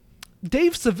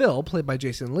Dave Seville, played by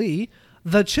Jason Lee,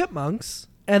 the Chipmunks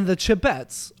and the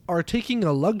Chipettes are taking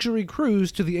a luxury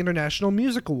cruise to the International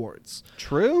Music Awards.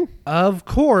 True. Of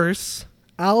course,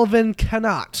 Alvin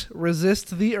cannot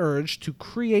resist the urge to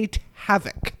create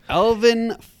havoc.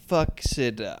 Alvin fucks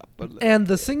it up. And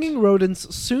the singing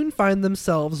rodents soon find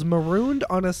themselves marooned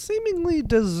on a seemingly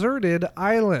deserted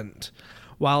island.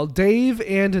 While Dave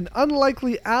and an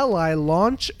unlikely ally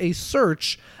launch a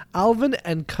search, Alvin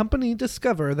and company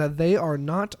discover that they are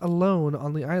not alone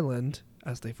on the island,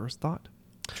 as they first thought.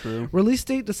 True. Release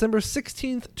date December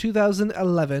 16th,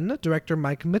 2011. Director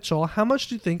Mike Mitchell. How much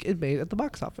do you think it made at the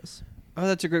box office? Oh,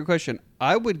 that's a great question.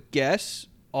 I would guess,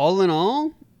 all in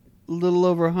all, a little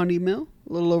over a honey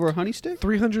stick?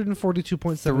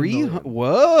 342.7 million.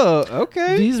 Whoa,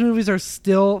 okay. These movies are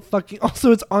still fucking...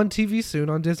 Also, it's on TV soon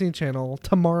on Disney Channel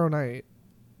tomorrow night.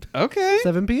 Okay.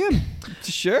 7 p.m.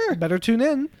 Sure. Better tune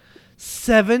in.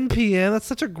 7 p.m. That's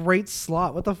such a great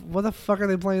slot. What the fuck are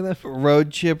they playing that for?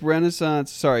 Chipwrecked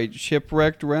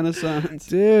Renaissance.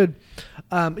 Dude.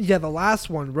 The last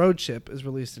one, Road Chip, is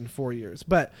released in 4 years.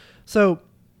 But, so,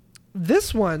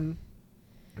 this one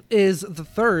is the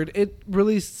third. It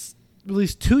released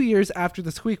 2 years after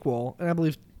the Squeakquel, and I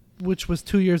believe, which was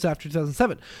 2 years after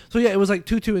 2007. So, yeah, it was like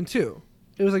 2, 2, and 2.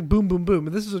 It was like boom, boom, boom.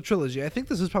 And this is a trilogy. I think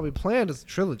this was probably planned as a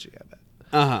trilogy, I bet.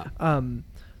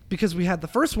 Because we had the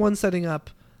first one setting up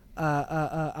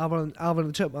Alvin and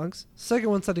the Chipmunks. Second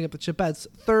one setting up the Chipettes.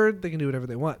 Third, they can do whatever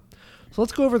they want. So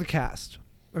let's go over the cast.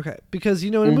 Okay. Because,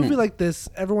 in a movie like this,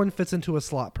 everyone fits into a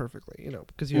slot perfectly.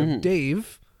 Because you have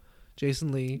Dave,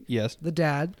 Jason Lee, yes, the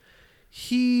dad.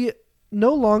 He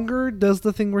no longer does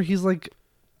the thing where he's like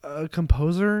a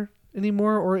composer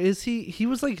anymore. Or is he? He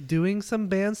was like doing some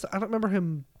bands. I don't remember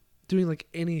him doing like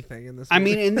anything in this movie. I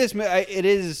mean, in this it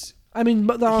is. I mean,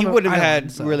 but he wouldn't have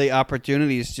had really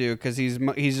opportunities to, because he's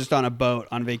just on a boat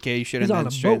on vacation and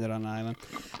then stranded on an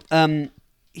island.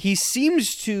 He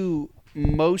seems to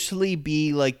mostly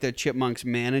be like the Chipmunks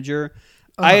manager.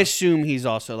 I assume he's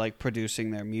also like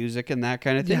producing their music and that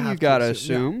kind of thing. You gotta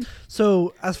assume. Yeah.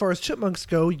 So as far as Chipmunks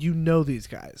go, you know these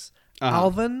guys: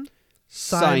 Alvin,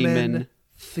 Simon,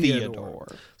 Theodore.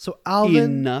 So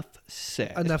Alvin. Enough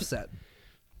said.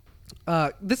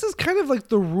 This is kind of like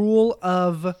the rule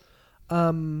of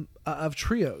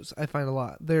trios. I find a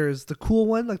lot. There's the cool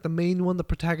one, like the main one, the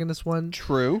protagonist one.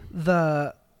 True.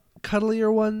 The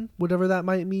cuddlier one, whatever that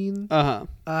might mean. And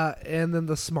then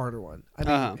the smarter one. I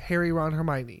mean, Harry, Ron,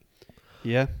 Hermione.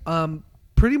 Yeah.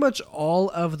 Pretty much all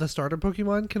of the starter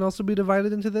Pokemon can also be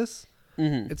divided into this.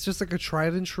 Mm-hmm. It's just like a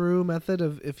tried and true method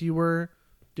of if you were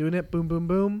doing it, boom, boom,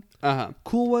 boom.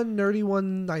 Cool one, nerdy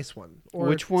one, nice one. Or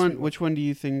which one? Which one do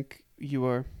you think you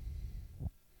are?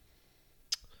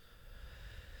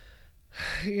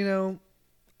 You know,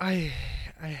 I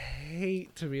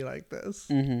hate to be like this.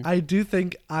 Mm-hmm. I do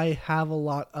think I have a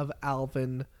lot of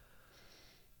Alvin,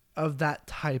 of that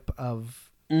type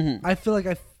of. Mm-hmm. I feel like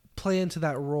I play into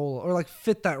that role or like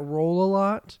fit that role a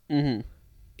lot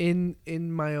in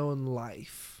my own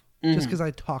life, just because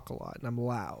I talk a lot and I'm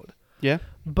loud. Yeah,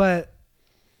 but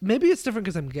maybe it's different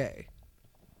because I'm gay.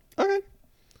 Okay,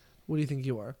 what do you think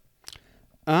you are?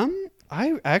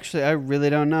 I really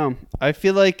don't know. I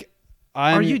feel like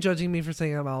Are you judging me for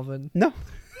saying I'm Alvin? No.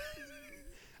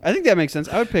 I think that makes sense.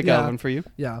 I would pick Alvin for you.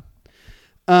 Yeah.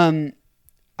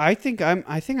 I think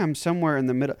I'm somewhere in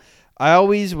the middle. I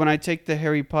always, when I take the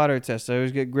Harry Potter test, I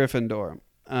always get Gryffindor.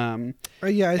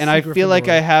 I feel like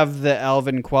I have the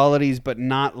Alvin qualities, but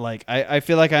not like I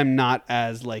feel like I'm not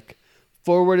as like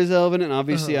forward as Alvin, and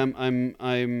obviously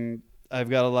I've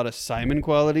got a lot of Simon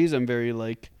qualities. I'm very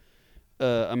like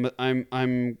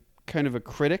I'm kind of a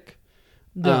critic.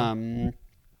 Yeah.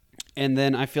 And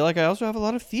then I feel like I also have a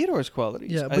lot of Theodore's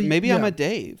qualities. Yeah, maybe I'm a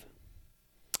Dave.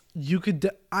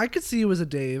 I could see you as a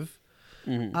Dave.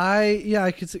 Mm-hmm.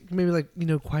 I could see maybe like,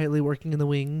 quietly working in the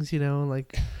wings,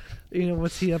 like,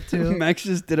 what's he up to? Max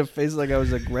just did a face like I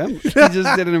was a gremlin. He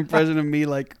just did an impression of me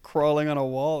like crawling on a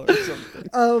wall or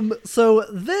something. So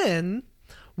then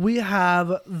we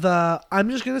have I'm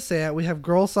just going to say it. We have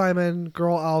girl Simon,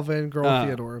 girl Alvin, girl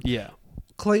Theodore. Yeah.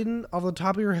 Clayton, off the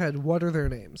top of your head, what are their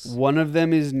names? One of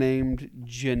them is named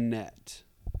Jeanette.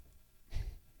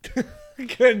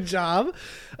 Good job.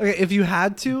 Okay, if you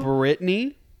had to...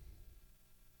 Brittany.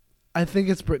 I think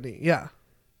it's Brittany, yeah.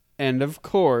 And of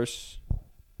course,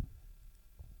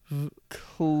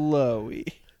 Chloe.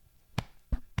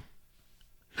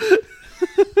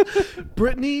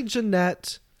 Brittany,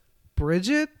 Jeanette,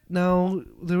 Bridget? No,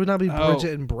 there would not be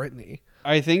Bridget and Brittany.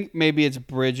 I think maybe it's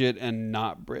Bridget and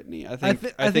not Brittany. I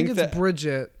think it's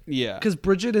Bridget. Yeah. Because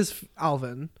Bridget is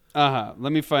Alvin. Let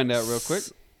me find out real quick.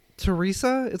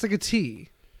 Teresa? It's like a T.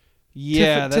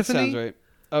 Yeah, that Tiffany? sounds right.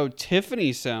 Oh,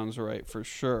 Tiffany sounds right for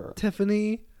sure.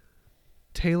 Tiffany,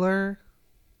 Taylor.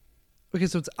 Okay,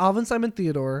 so it's Alvin, Simon,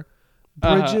 Theodore,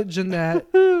 Bridget, Jeanette,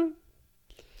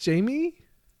 Jamie?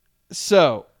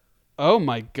 So, oh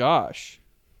my gosh.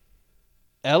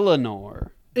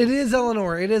 Eleanor. It is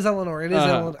Eleanor.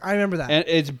 Eleanor. I remember that. And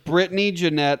it's Brittany,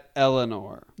 Jeanette,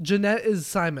 Eleanor. Jeanette is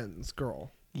Simon's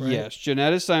girl. Right? Yes,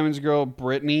 Jeanette is Simon's girl.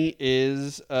 Brittany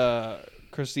is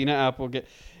Christina Applegate.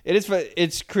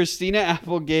 It's Christina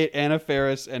Applegate, Anna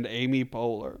Faris, and Amy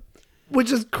Poehler.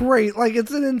 Which is great. Like,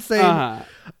 it's an insane...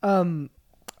 But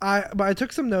I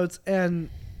took some notes, and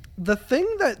the thing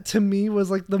that to me was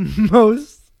like the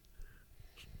most...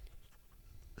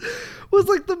 was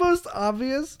like the most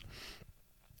obvious...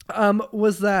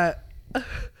 was that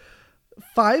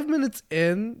 5 minutes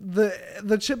in,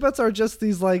 the Chipmunks are just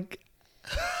these like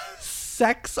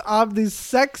these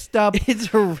sexed up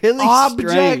it's really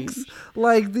objects, strange.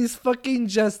 like these fucking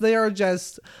they are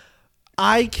just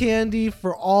eye candy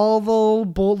for all the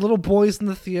little boys in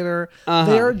the theater.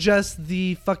 They're just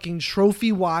the fucking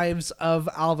trophy wives of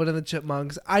Alvin and the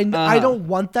Chipmunks. I don't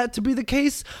want that to be the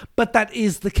case, but that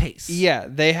is the case. Yeah,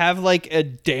 they have like a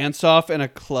dance-off in a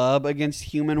club against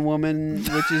Human Woman,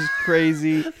 which is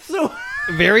crazy. So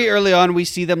very early on, we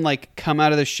see them like come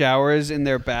out of the showers in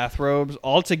their bathrobes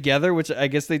all together, which I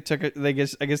guess they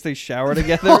shower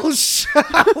together. All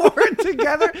shower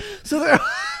together. So they're...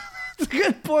 That's a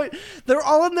good point. They're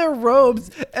all in their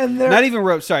robes, and they're not even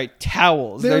robes. Sorry,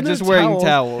 towels. They're just wearing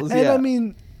towels. And yeah. I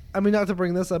mean, not to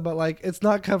bring this up, but like, it's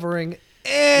not covering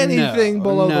anything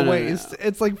below the waist. No.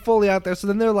 It's like fully out there. So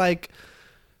then they're like,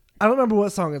 I don't remember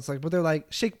what song it's like, but they're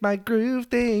like, shake my groove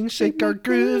thing, shake our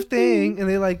groove thing. And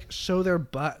they like show their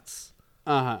butts.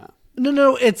 Uh-huh.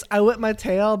 No, it's I whip my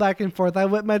tail back and forth. I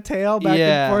whip my tail back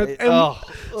and forth. And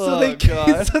so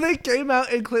they came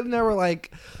out and Clinton and I were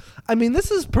like, I mean,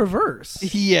 this is perverse.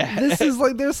 Yeah. This is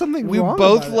like, there's something wrong. We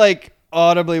both like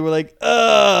audibly were like,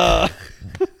 ugh.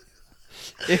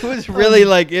 It was really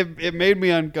like, it made me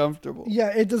uncomfortable. Yeah,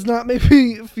 it does not make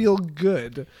me feel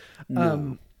good.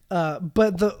 No.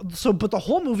 But the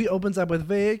whole movie opens up with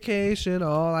Vacation,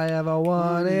 All I Ever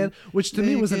Wanted, which to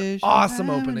me was an awesome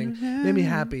opening. Made me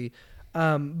happy.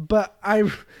 But I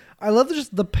love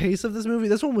just the pace of this movie.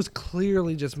 This one was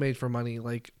clearly just made for money,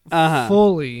 like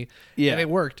fully. Yeah. And it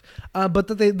worked. But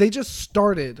that they just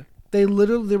started. There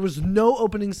was no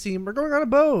opening scene. We're going on a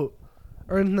boat.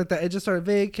 Or anything like that. It just started,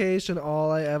 Vacation,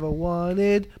 All I Ever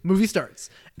Wanted. Movie starts.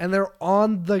 And they're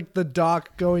on the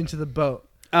dock going to the boat.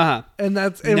 Uh-huh. And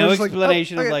that's no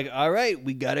explanation of like, all right,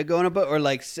 we gotta go on a boat, or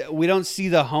like we don't see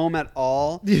the home at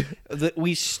all. Yeah.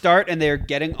 We start and they're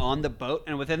getting on the boat,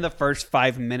 and within the first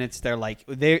 5 minutes, they're like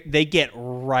they get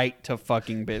right to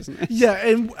fucking business. Yeah,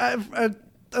 and at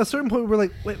a certain point, we're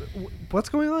like, wait, what's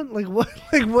going on? Like what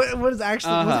is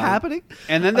actually what's happening?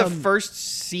 And then the first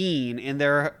scene in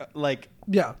their like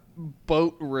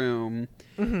boat room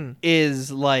is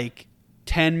like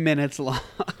 10 minutes long.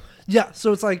 Yeah,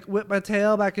 so it's like whip my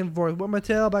tail back and forth, whip my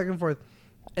tail back and forth,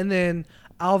 and then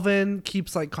Alvin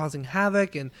keeps like causing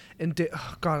havoc and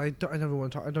oh God, I don't even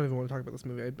want to talk about this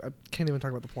movie. I can't even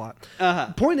talk about the plot.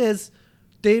 Point is,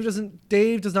 Dave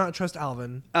does not trust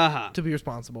Alvin to be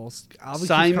responsible. Alvin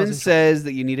Simon says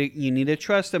that you need to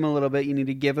trust him a little bit. You need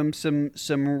to give him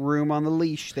some room on the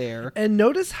leash there. And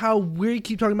notice how we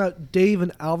keep talking about Dave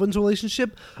and Alvin's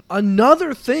relationship.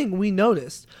 Another thing we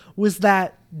noticed was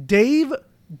that Dave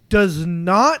does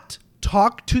not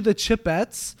talk to the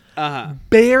Chipettes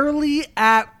barely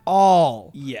at all.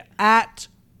 Yeah. At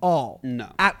all.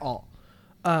 No. At all.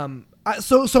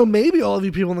 So maybe all of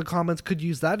you people in the comments could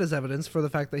use that as evidence for the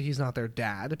fact that he's not their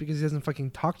dad because he doesn't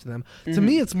fucking talk to them. To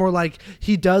me, it's more like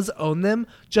he does own them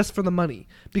just for the money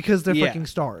because they're fucking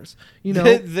stars. You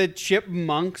know, the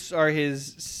Chipmunks are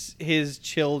his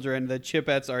children. The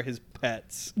Chipettes are his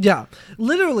pets. Yeah,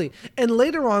 literally. And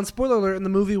later on, spoiler alert, in the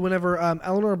movie, whenever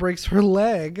Eleanor breaks her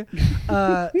leg,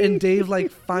 and Dave like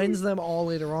finds them all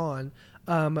later on,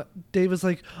 Dave is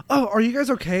like, "Oh, are you guys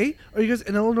okay? Are you guys?"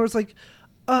 And Eleanor's like,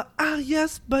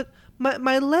 yes, but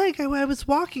my leg, I was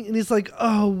walking. And he's like,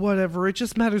 oh, whatever. It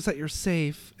just matters that you're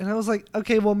safe. And I was like,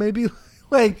 okay, well, maybe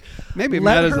like... Maybe it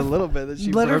matters a little bit that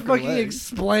she broke her leg. Let her fucking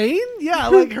explain? Yeah,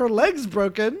 like her leg's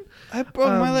broken. I broke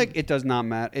my leg. It does not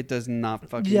matter. It does not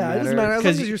fucking matter. Yeah, it doesn't matter as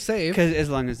long as you're safe. Because as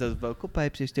long as those vocal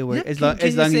pipes are still working. As long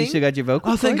as you still got your vocal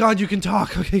cords. Oh, thank God you can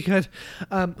talk. Okay, good.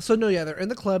 So, no, yeah, they're in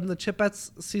the club and the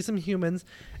Chipettes see some humans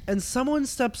and someone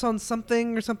steps on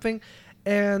something or something.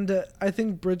 And I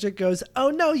think Bridget goes, "Oh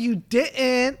no, you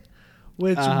didn't,"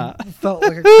 which felt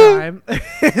like a crime.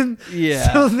 And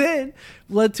so then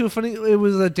led to it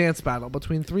was a dance battle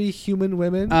between 3 human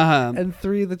women and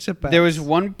 3 of the Chipettes. There was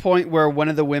one point where one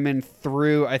of the women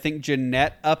threw, I think,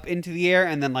 Jeanette up into the air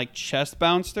and then like chest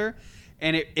bounced her.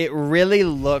 And it really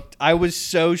looked, I was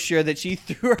so sure that she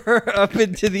threw her up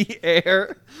into the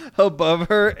air above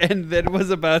her and then was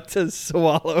about to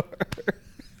swallow her.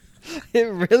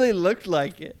 It really looked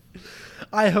like it.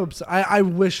 I hope so. I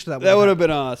wish that would have been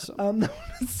awesome.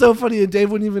 It's so funny, and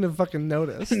Dave wouldn't even have fucking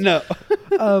noticed. No.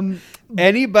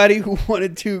 Anybody who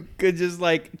wanted to could just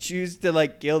like choose to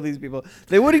like kill these people.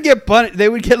 They wouldn't get punished. They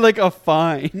would get like a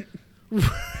fine.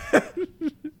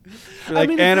 Like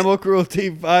animal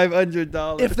cruelty,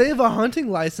 $500. If they have a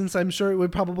hunting license, I'm sure it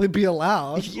would probably be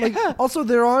allowed. Yeah. Like, also,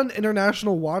 they're on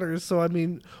international waters, so I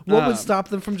mean, what would stop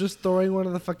them from just throwing one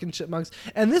of the fucking chipmunks?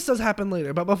 And this does happen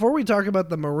later, but before we talk about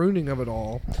the marooning of it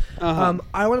all,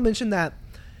 I want to mention that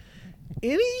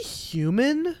any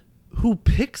human who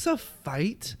picks a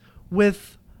fight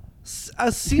with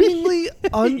a seemingly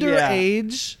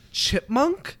underage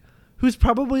chipmunk, who's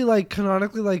probably like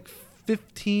canonically like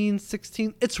 15,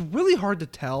 16, it's really hard to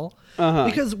tell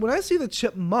because when I see the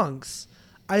Chipmunks,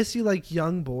 I see like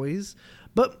young boys,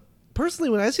 but personally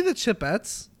when I see the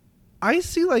Chipettes, I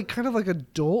see like kind of like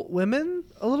adult women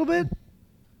a little bit,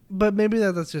 but maybe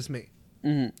that's just me.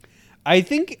 I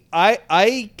think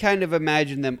I kind of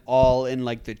imagine them all in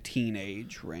like the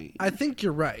teenage range. I think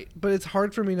you're right, but it's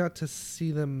hard for me not to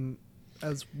see them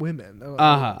as women.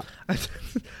 I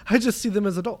just see them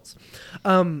as adults.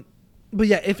 But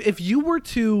yeah, if you were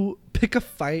to pick a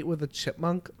fight with a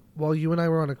chipmunk while you and I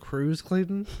were on a cruise,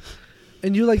 Clayton,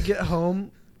 and you like get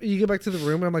home, you get back to the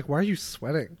room, and I'm like, why are you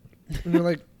sweating? And you're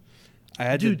like, I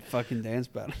had to fucking dance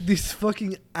battle. These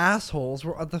fucking assholes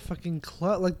were at the fucking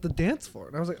club, like the dance floor,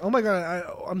 and I was like, "Oh my god,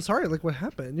 I'm sorry. Like, what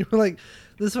happened?" You were like,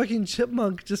 this fucking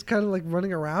chipmunk just kind of like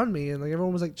running around me, and like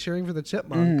everyone was like cheering for the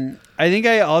chipmunk. I think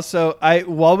I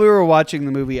while we were watching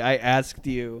the movie, I asked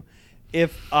you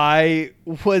if I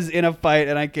was in a fight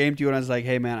and I came to you and I was like,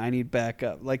 "Hey man, I need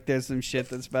backup. Like, there's some shit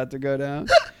that's about to go down,"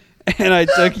 and I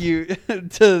took you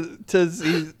to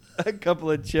see a couple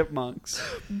of chipmunks.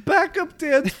 Backup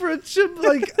dance for a chip,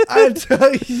 like I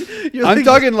tell you, I'm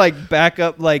talking like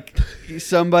backup, like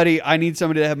I need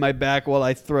somebody to have my back while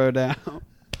I throw down.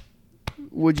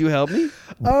 Would you help me?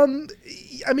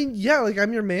 I mean, yeah, like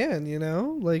I'm your man, you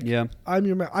know, like I'm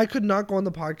your man. I could not go on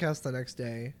the podcast the next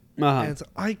day, and so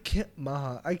I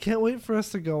can't wait for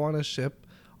us to go on a ship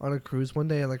on a cruise one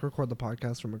day and like record the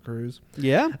podcast from a cruise.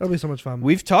 Yeah, it'll be so much fun.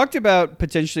 We've talked about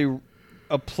potentially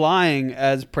applying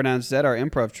as Pronounced Dead, our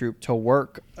improv troupe, to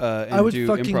work and I would do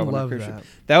fucking improv love on a cruise that. ship.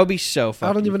 That would be so fun.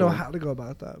 I don't even know how to go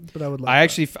about that, but I would love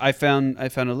I found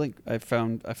a link. I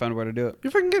found where to do it.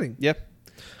 You're fucking kidding. Yep.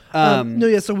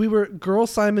 So we were Girl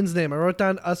Simon's name. I wrote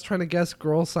down us trying to guess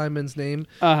Girl Simon's name.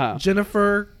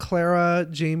 Jennifer, Clara,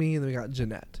 Jamie, and then we got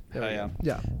Jeanette. Yeah.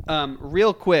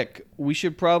 Real quick, we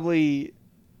should probably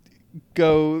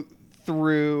go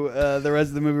through the rest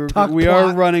of the movie. We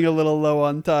are running a little low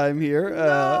on time here.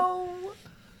 No.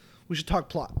 We should talk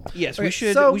plot. Yes,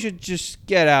 okay, we should just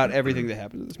get out everything that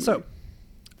happened in this movie. So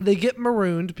they get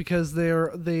marooned because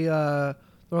they're on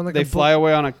like they fly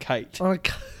away on a kite.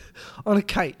 On a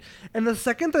kite. And the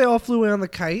second they all flew away on the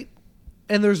kite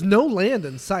and there's no land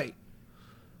in sight,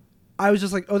 I was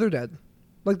just like, oh, they're dead.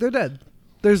 Like, they're dead.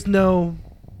 There's no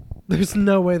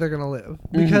way they're going to live.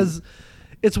 Because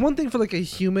it's one thing for like a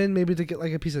human maybe to get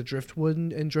like a piece of driftwood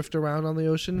and drift around on the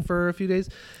ocean for a few days.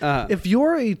 If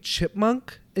you're a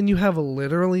chipmunk and you have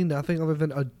literally nothing other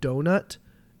than a donut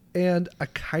and a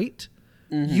kite,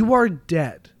 you are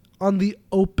dead. On the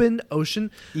open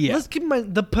ocean. Yeah. Let's keep in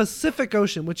mind the Pacific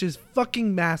Ocean, which is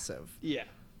fucking massive. Yeah.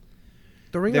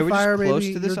 The Ring of Fire, baby.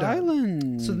 Close to this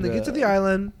island. So then they get to the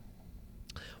island,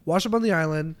 wash up on the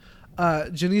island.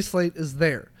 Jenny Slate is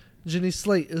there. Jenny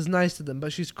Slate is nice to them,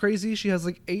 but she's crazy. She has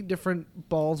like 8 different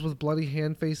balls with bloody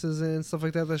hand faces and stuff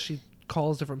like that she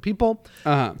calls different people.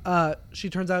 She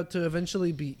turns out to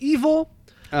eventually be evil.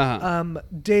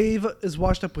 Dave is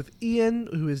washed up with Ian,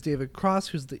 who is David Cross,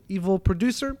 who's the evil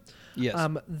producer. Yes.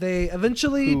 They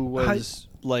eventually who was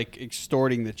like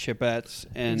extorting the Chipettes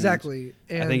and exactly.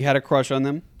 And I think had a crush on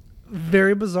them.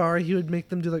 Very bizarre. He would make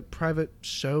them do like private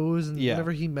shows, and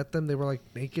whenever he met them, they were like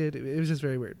naked. It was just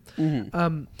very weird.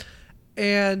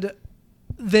 And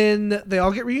then they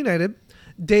all get reunited.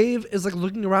 Dave is like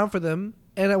looking around for them,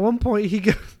 and at one point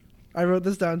I wrote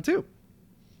this down too.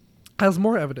 Has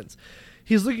more evidence.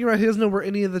 He's looking around. He doesn't know where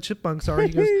any of the chipmunks are. He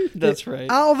goes, "That's right.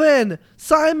 Alvin,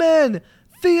 Simon,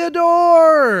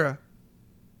 Theodore.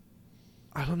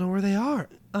 I don't know where they are.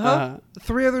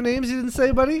 3 other names you didn't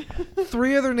say, buddy.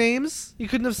 3 other names you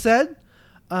couldn't have said.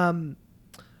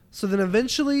 So then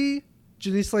eventually,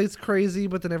 Jenny Slate's crazy,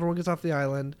 but then everyone gets off the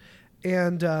island,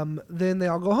 and then they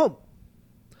all go home.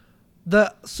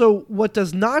 So what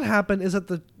does not happen is that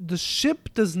the ship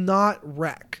does not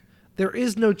wreck. There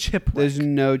is no chipwreck. There's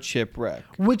no chipwreck.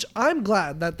 Which I'm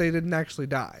glad that they didn't actually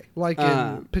die. Like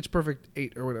in Pitch Perfect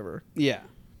 8 or whatever. Yeah.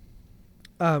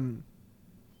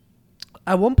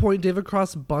 At one point, David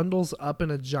Cross bundles up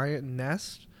in a giant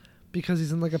nest because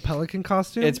he's in like a pelican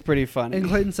costume. It's pretty funny. And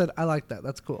Clayton said, I like that.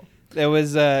 That's cool. It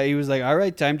was. He was like, all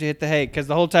right, time to hit the hay. Because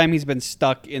the whole time he's been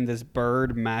stuck in this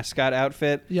bird mascot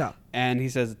outfit. Yeah. And he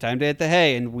says, time to hit the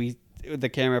hay. And the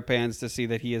camera pans to see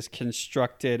that he has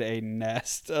constructed a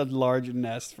large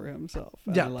nest for himself.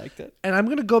 And I liked it. And I'm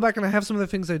going to go back and I have some of the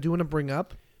things I do want to bring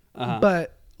up.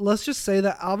 But let's just say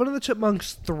that Alvin and the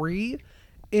Chipmunks 3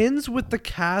 ends with the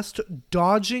cast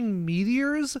dodging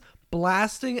meteors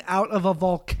blasting out of a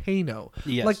volcano.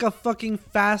 Yes. Like a fucking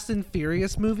Fast and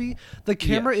Furious movie. The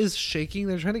camera is shaking.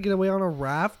 They're trying to get away on a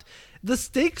raft. The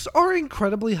stakes are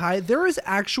incredibly high. There is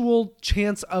actual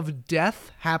chance of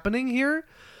death happening here.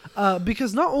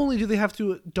 Because not only do they have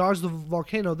to dodge the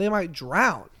volcano, they might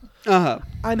drown.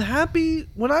 I'm happy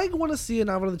when I want to see an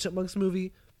Alvin and the Chipmunks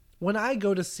movie. When I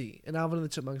go to see an Alvin and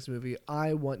the Chipmunks movie,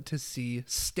 I want to see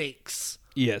stakes.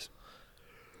 Yes.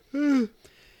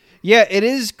 Yeah, it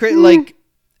is like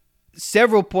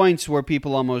several points where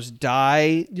people almost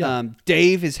die. Yeah.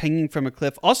 Dave is hanging from a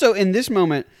cliff. Also, in this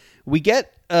moment, we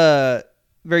get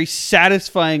very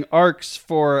satisfying arcs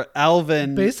for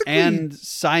Alvin and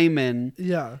Simon.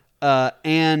 Yeah.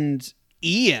 And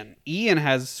Ian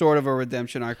has sort of a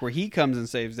redemption arc where he comes and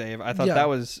saves Dave. I thought that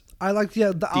was I liked the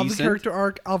Alvin character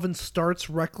arc. Alvin starts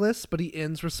reckless, but he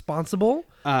ends responsible.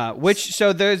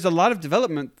 So there's a lot of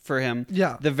development for him.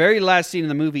 Yeah. The very last scene in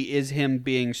the movie is him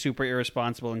being super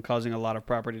irresponsible and causing a lot of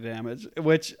property damage,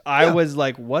 which I was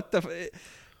like, what the...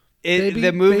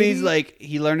 the movie's like,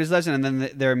 he learned his lesson, and then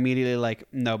they're immediately like,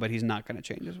 no, but he's not going to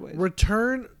change his ways.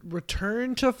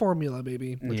 Return to formula,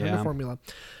 baby. Return to formula.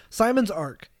 Simon's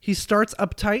arc. He starts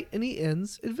uptight and he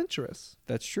ends adventurous.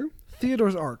 That's true.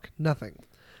 Theodore's arc. Nothing.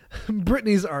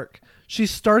 Brittany's arc. She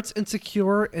starts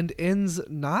insecure and ends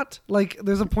not. Like,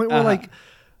 there's a point where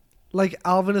like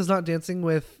Alvin is not dancing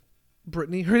with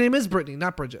Brittany. Her name is Brittany,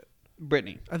 not Bridget.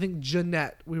 Brittany. I think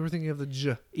Jeanette. We were thinking of the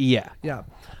J. Yeah. Yeah.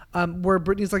 Where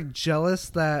Brittany's like jealous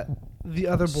that the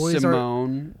other boys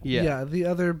Simone. the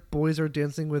other boys are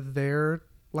dancing with their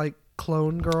like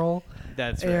clone girl.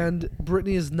 That's right. And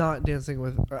Brittany is not dancing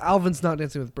with, or Alvin's not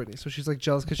dancing with Brittany, so she's like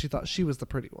jealous because she thought she was the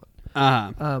pretty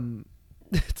one.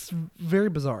 It's very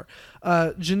bizarre.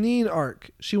 Janine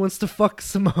arc. She wants to fuck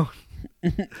Simone.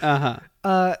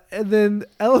 And then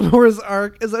Eleanor's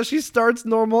arc is that she starts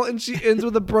normal and she ends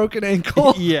with a broken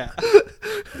ankle. Yeah.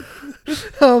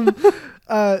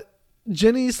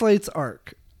 Jenny Slate's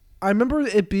arc. I remember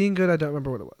it being good. I don't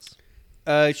remember what it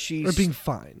was. She's or being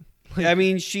fine. Like, I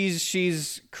mean,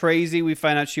 she's crazy. We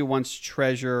find out she wants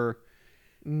treasure.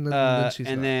 And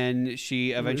then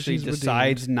she eventually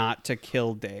decides not to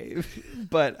kill Dave.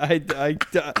 But I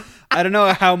don't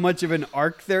know how much of an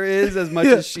arc there is as much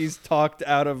as she's talked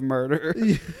out of murder.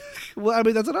 Well, I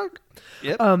mean, that's an arc.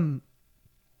 Yep. And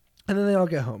then they all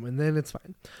get home, and then it's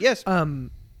fine. Yes.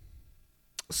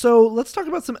 So let's talk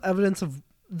about some evidence of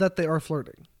that they are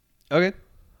flirting. Okay.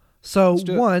 So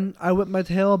one, I whip my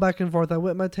tail back and forth.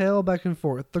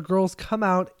 The girls come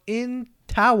out in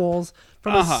towels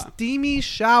from a steamy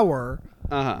shower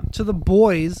to the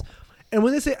boys. And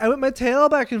when they say, I whip my tail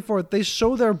back and forth, they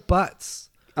show their butts.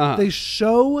 They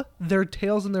show their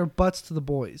tails and their butts to the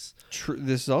boys. True.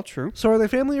 This is all true. So are they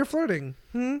family or flirting?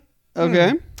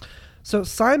 Okay. So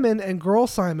Simon and girl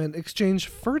Simon exchange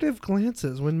furtive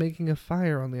glances when making a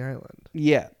fire on the island.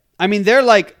 Yeah. I mean, they're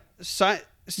like...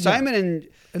 Simon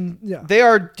and they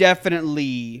are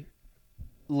definitely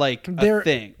like a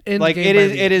thing. Like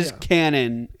it is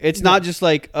canon. It's not just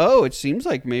like, oh, it seems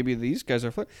like maybe these guys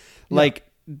are flirting. Like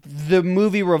the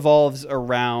movie revolves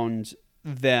around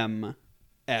them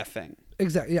effing.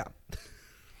 Exactly. Yeah.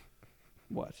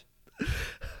 What? It's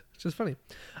just funny.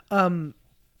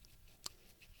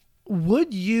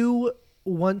 Would you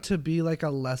want to be like a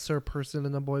lesser person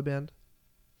in a boy band?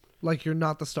 Like you're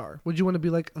not the star. Would you want to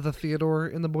be like the Theodore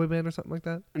in the boy band or something like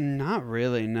that? Not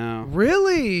really, no.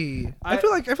 Really? I feel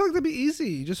like that'd be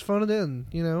easy. Just phone it in,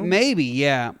 you know? Maybe,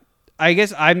 yeah. I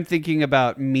guess I'm thinking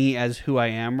about me as who I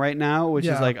am right now, which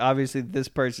is like obviously this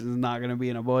person is not going to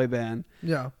be in a boy band.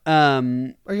 Yeah.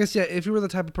 I guess if you were the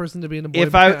type of person to be in a boy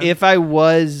band. If I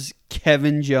was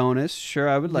Kevin Jonas, sure,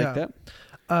 I would like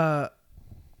that.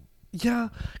 Yeah,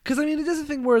 because I mean it is a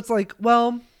thing where it's like,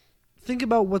 well, think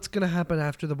about what's going to happen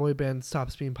after the boy band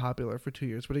stops being popular for 2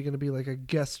 years. What are you going to be, like a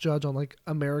guest judge on like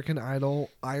American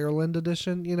Idol Ireland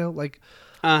edition? You know, like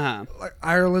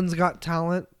Ireland's Got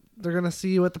Talent. They're going to see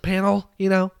you at the panel, you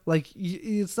know, like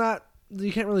it's not,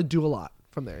 you can't really do a lot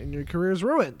from there and your career is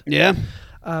ruined. Yeah.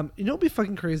 You know, it'd be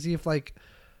fucking crazy if like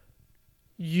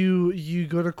you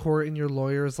go to court and your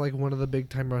lawyer is like one of the big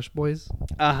time Rush boys.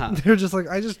 They're just like,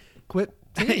 I just quit.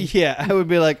 Yeah, I would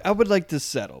be like, I would like to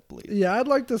settle, please. Yeah, I'd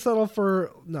like to settle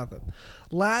for nothing.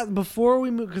 Before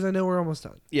we move, because I know we're almost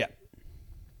done. Yeah.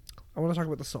 I want to talk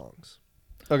about the songs.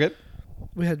 Okay.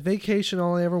 We had Vacation,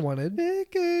 All I Ever Wanted.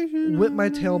 Vacation. Whip My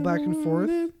Tail Back and Forth.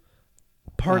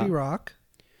 Party Rock.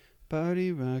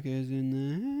 Party Rock is in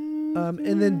the house.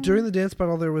 And then during the dance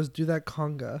battle, there was Do That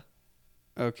Conga.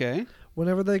 Okay.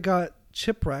 Whenever they got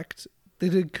Chipwrecked, they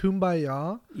did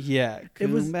Kumbaya. Yeah.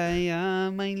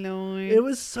 Kumbaya, my lord. It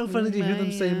was so funny to hear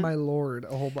them say my lord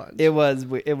a whole bunch. It was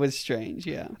strange,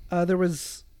 yeah. There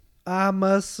was I'm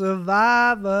a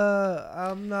survivor.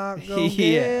 I'm not going to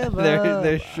give up.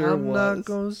 There sure I'm not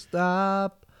going to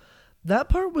stop. That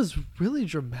part was really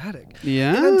dramatic.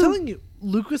 Yeah. And I'm telling you,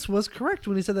 Lucas was correct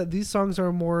when he said that these songs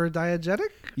are more diegetic.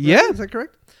 Right? Yeah. Is that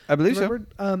correct? I believe so.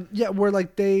 Yeah, where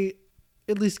like they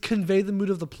at least convey the mood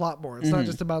of the plot more. It's not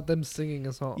just about them singing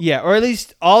a song. Yeah, or at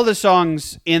least all the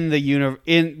songs in the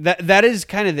that is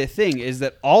kind of the thing, is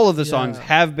that all of the songs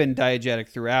have been diegetic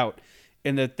throughout,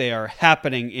 in that they are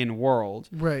happening in world.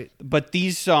 Right. But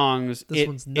these songs,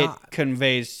 one's not. It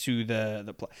conveys to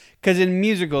the plot. Because in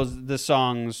musicals, the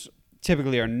songs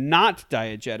typically are not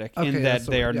diegetic in that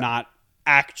they are not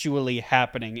actually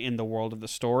happening in the world of the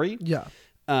story. Yeah.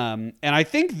 And I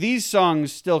think these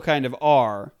songs still kind of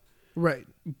are. Right.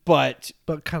 But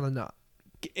kind of not.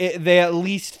 They at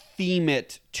least theme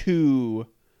it to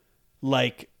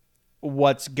like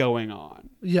what's going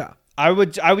on. Yeah. I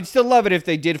would still love it if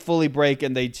they did fully break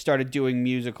and they started doing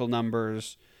musical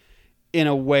numbers in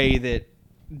a way that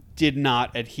did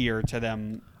not adhere to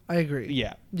them. I agree.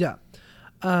 Yeah. Yeah.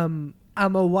 I'm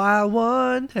a wild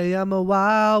one. Hey, I'm a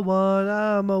wild one.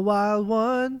 I'm a wild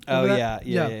one. Remember yeah.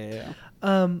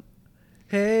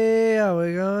 Hey, are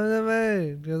we going to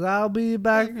make? Because I'll be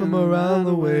back from around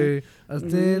the way.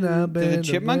 Did the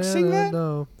Chipmunks sing that?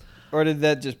 No. Or did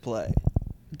that just play?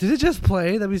 Did it just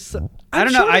play? That'd be so. I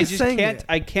don't know. I just can't.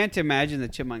 I can't imagine the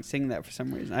Chipmunks singing that for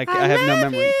some reason. I have no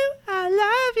memory. I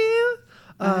love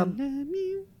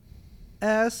you.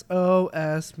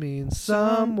 SOS means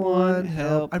someone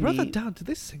help. I wrote that down. Did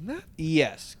they sing that?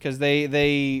 Yes, because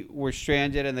they were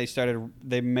stranded and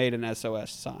they made an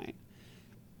SOS sign.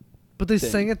 But they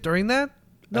sang it during that?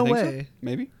 No way. So.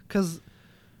 Maybe.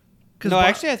 No,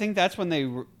 actually, I think that's when they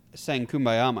sang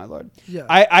 "Kumbaya, My Lord." Yeah.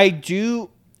 I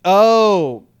do.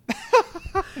 Oh,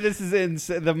 this is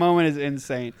insane. The moment is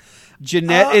insane.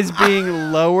 Jeanette is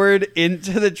being lowered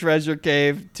into the treasure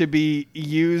cave to be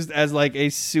used as like a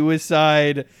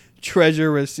suicide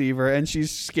treasure receiver, and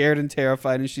she's scared and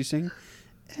terrified, and she's singing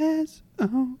SOS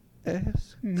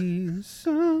means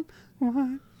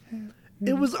someone.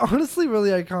 It was honestly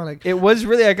really iconic. It was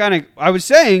really iconic. I was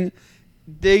saying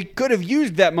they could have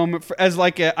used that moment as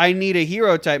like a I need a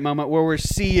hero type moment where we're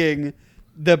seeing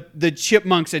the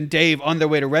Chipmunks and Dave on their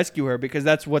way to rescue her, because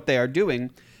that's what they are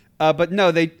doing. But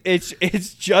no,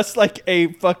 it's just like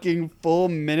a fucking full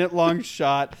minute-long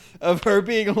shot of her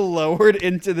being lowered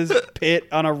into this pit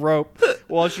on a rope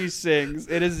while she sings.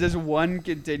 It is just one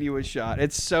continuous shot.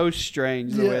 It's so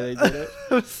strange the way they did it.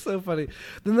 It was so funny.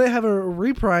 Then they have a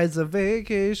reprise of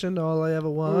Vacation, All I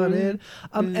Ever Wanted.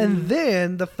 And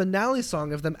then the finale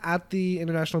song of them at the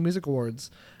International Music Awards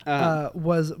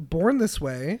was Born This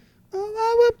Way.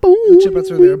 The Chipmunks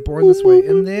are there, Born This Way.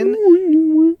 And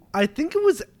then I think it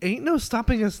was Ain't No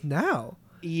Stopping Us Now.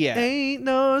 Yeah. Ain't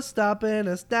no stopping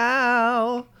us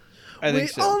now. I think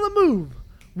so. On the move.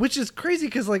 Which is crazy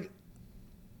because, like,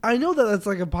 I know that that's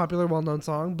like a popular, well-known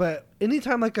song, but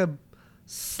anytime like a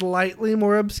slightly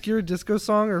more obscure disco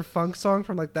song or funk song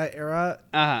from like that era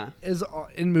is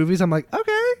in movies, I'm like,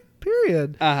 okay,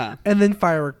 period. And then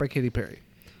Firework by Katy Perry.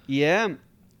 Yeah.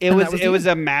 It was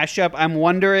a mashup. I'm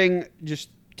wondering, just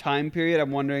time period,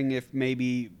 I'm wondering if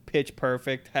maybe Pitch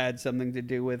Perfect had something to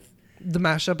do with the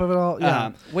mashup of it all.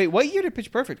 Yeah. Wait, what year did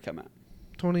Pitch Perfect come out?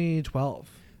 2012.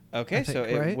 Okay, think, so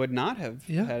right? It would not have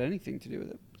had anything to do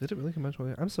with it. Did it really come out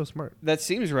 20? I'm so smart. That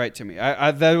seems right to me.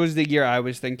 That was the year I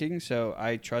was thinking, so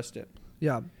I trust it.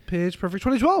 Yeah, Pitch Perfect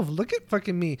 2012. Look at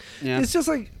fucking me. Yeah. It's just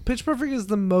like Pitch Perfect is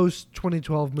the most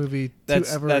 2012 movie to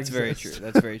ever That's exist. very true.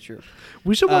 That's very true.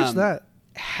 We should watch that.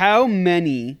 How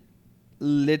many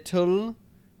little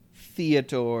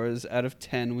theaters out of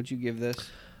 10 would you give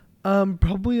this?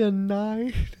 Probably a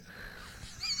 9.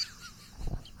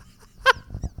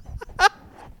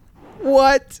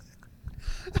 What?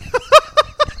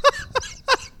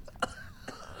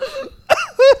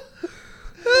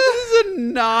 This is a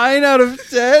 9 out of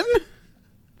 10?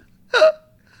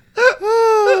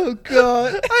 Oh,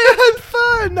 God. I had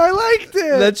fun. I liked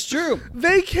it. That's true.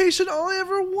 Vacation, all I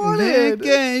ever wanted.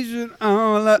 Vacation,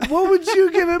 all I... What would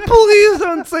you give it? Please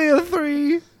don't say a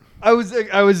 3. I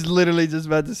was literally just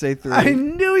about to say 3. I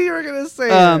knew you were going to say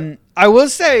it. I will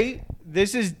say,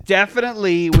 this is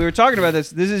definitely... We were talking about this.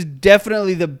 This is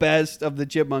definitely the best of the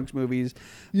Chipmunks movies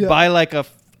by like a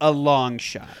long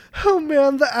shot. Oh,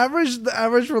 man. The average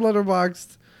for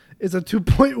Letterboxd is a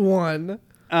 2.1.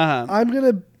 I'm going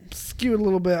to skew it a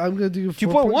little bit. I'm going to do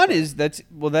 2.1 is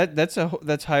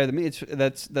that's higher than me.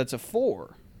 That's a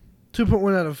 4.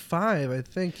 2.1 out of 5, I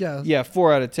think. Yeah. Yeah,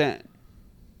 4 out of 10.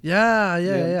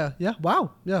 Yeah.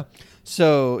 Wow. Yeah.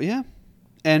 So yeah,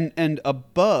 and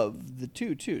above the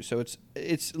 2 too. So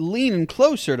it's leaning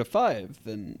closer to 5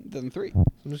 than 3. So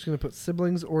I'm just going to put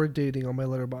siblings or dating on my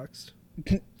Letterboxd.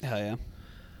 Hell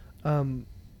yeah.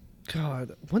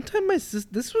 God, one time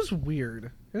this was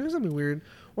weird. It was something weird.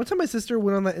 One time my sister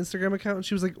went on that Instagram account and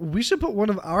she was like, we should put one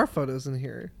of our photos in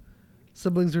here.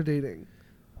 Siblings are dating.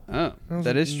 Oh,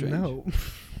 that is strange. No.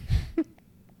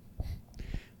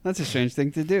 That's a strange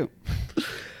thing to do.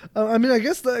 I mean, I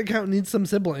guess the account needs some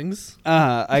siblings.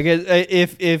 I guess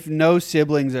if no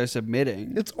siblings are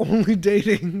submitting. It's only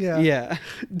dating, yeah. Yeah.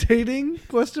 Dating,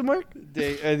 question mark?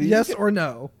 Yes or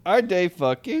no? Are they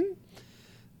fucking?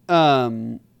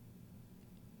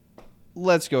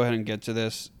 Let's go ahead and get to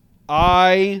this.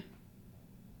 I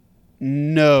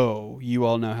know you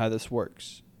all know how this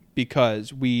works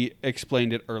because we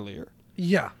explained it earlier.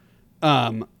 Yeah.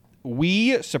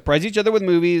 We surprise each other with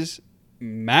movies.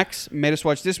 Max made us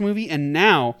watch this movie, and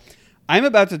now I'm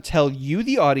about to tell you,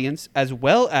 the audience, as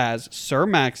well as Sir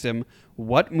Maxim,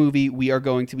 what movie we are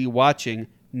going to be watching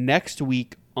next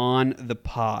week on the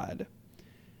pod.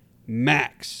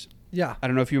 Max. Yeah. I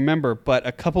don't know if you remember, but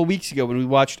a couple weeks ago when we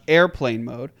watched Airplane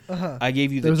Mode, I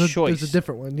gave you the choice there's a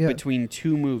different one, between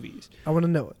two movies. I want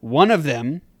to know it. One of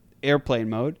them, Airplane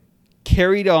Mode,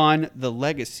 carried on the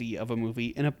legacy of a movie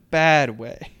in a bad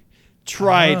way.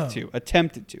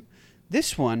 Attempted to.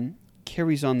 This one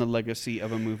carries on the legacy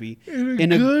of a movie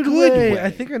in a good way.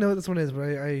 I think I know what this one is, but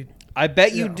I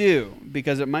bet you do,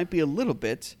 because it might be a little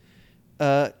bit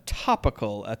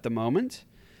topical at the moment.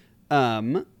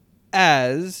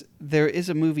 As there is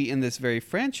a movie in this very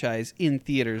franchise in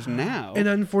theaters now. An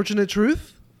Unfortunate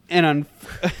Truth?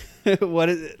 What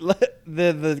is it?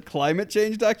 The climate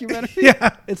change documentary?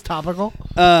 Yeah, it's topical.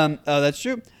 That's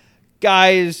true.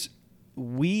 Guys,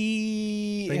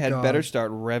 we better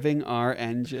start revving our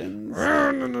engines.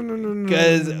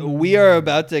 Because we are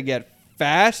about to get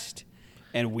fast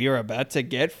and we are about to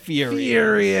get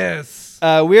furious. We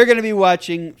are going to be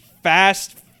watching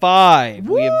Fast 5.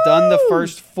 Woo! We have done the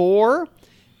first 4,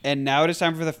 and now it is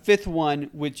time for the 5th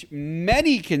one, which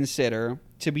many consider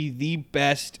to be the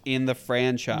best in the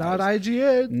franchise. Not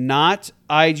IGN. Not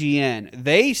IGN.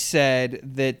 They said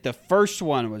that the first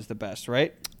one was the best,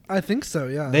 right? I think so,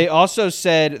 yeah. They also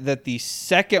said that the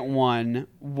second one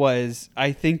was,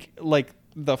 I think, like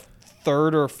the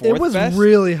third or fourth best. It was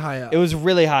really high up. It was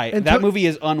really high. And that movie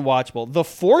is unwatchable. The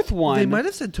fourth one... They might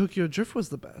have said Tokyo Drift was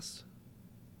the best.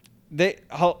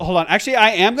 Hold on. Actually,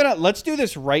 I am going to... Let's do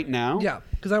this right now. Yeah,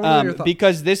 because I want to know your thoughts.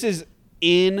 Because this is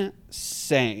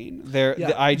insane. The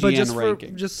IGN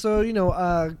ranking. Just so you know,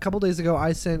 a couple days ago,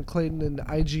 I sent Clayton an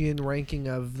IGN ranking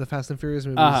of the Fast and Furious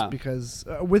movies because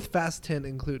with Fast 10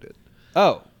 included.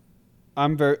 Oh.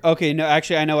 Okay, no,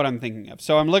 actually, I know what I'm thinking of.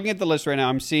 So I'm looking at the list right now.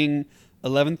 I'm seeing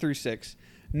 11 through 6.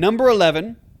 Number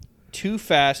 11, Too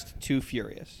Fast, Too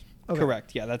Furious. Okay.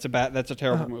 Correct. Yeah, that's a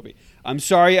terrible movie. I'm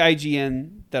sorry,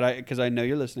 IGN, because I know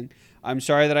you're listening. I'm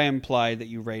sorry that I implied that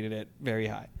you rated it very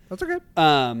high. That's okay.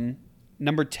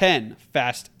 Number 10,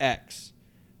 Fast X,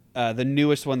 the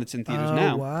newest one that's in theaters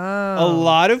now. Wow. A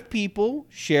lot of people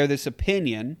share this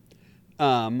opinion.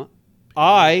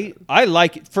 I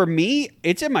like it. For me,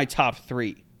 it's in my top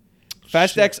 3.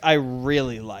 Fast X, I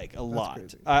really like a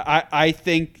lot. I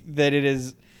think that it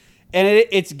is, and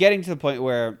it's getting to the point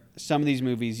where some of these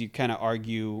movies you kind of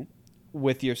argue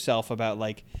with yourself about,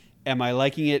 like, am I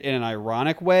liking it in an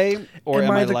ironic way, or am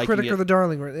I the liking critic or the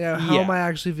darling? Yeah, how am I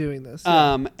actually viewing this?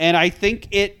 And I think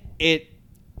it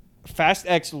Fast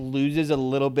X loses a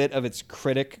little bit of its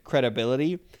critic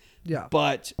credibility. Yeah.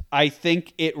 But I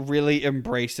think it really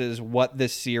embraces what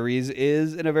this series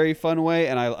is in a very fun way,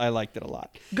 and I liked it a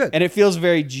lot. Good. And it feels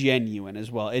very genuine as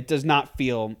well. It does not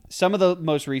feel... Some of the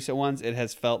most recent ones, it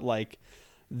has felt like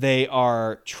they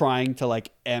are trying to, like,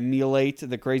 emulate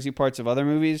the crazy parts of other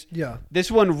movies. Yeah.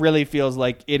 This one really feels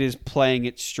like it is playing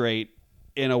it straight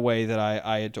in a way that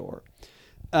I adore.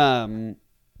 Number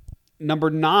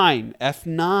 9,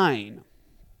 F9.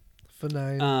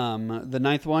 F9. The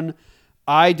 9th one...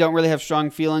 I don't really have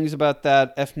strong feelings about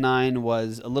that. F9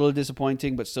 was a little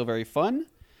disappointing, but still very fun.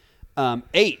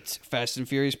 8, Fast and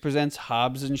Furious presents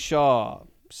Hobbs and Shaw.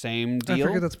 Same deal. I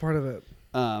forget that's part of it.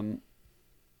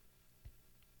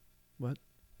 What?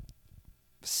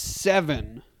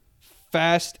 7,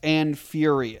 Fast and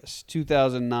Furious,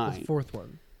 2009. The 4th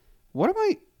one. What am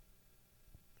I...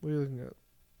 What are you looking at?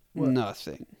 What?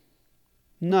 Nothing.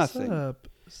 What's up?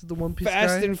 This is the One Piece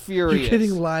Fast guy? and Furious. You're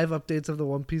getting live updates of the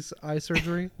One Piece eye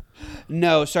surgery?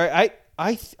 No, sorry.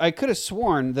 I could have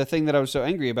sworn the thing that I was so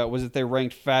angry about was that they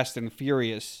ranked Fast and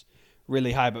Furious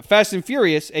really high. But Fast and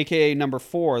Furious, a.k.a. number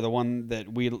 4, the one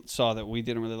that we saw that we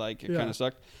didn't really like, it kind of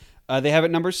sucked. They have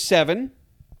it number 7,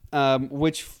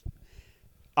 which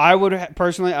I would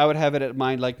personally, I would have it at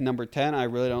mine like number 10. I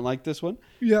really don't like this one.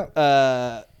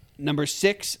 Yeah. Number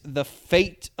 6, The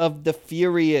Fate of the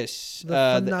Furious.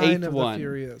 The 8th of one. The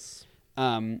Furious.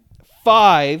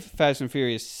 5, Fast and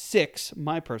Furious. 6,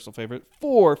 my personal favorite.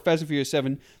 4, Fast and Furious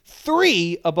 7.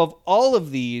 3, above all of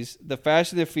these, The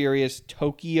Fast and the Furious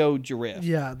Tokyo Drift.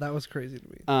 Yeah, that was crazy to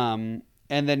me.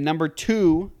 And then number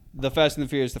 2, The Fast and the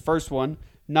Furious, the first one.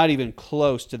 Not even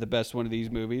close to the best one of these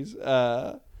movies.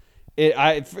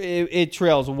 It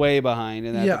trails way behind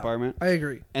in that department. I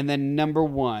agree. And then number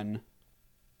 1,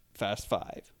 Fast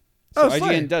 5. So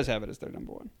IGN does have it as their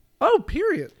number 1. Oh,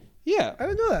 period. Yeah. I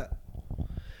didn't know that.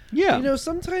 Yeah. You know,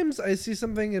 sometimes I see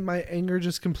something and my anger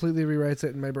just completely rewrites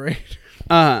it in my brain.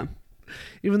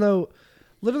 Even though,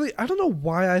 literally, I don't know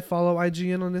why I follow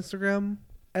IGN on Instagram.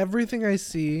 Everything I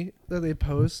see that they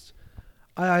post,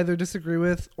 I either disagree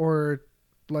with or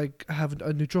like have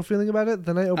a neutral feeling about it.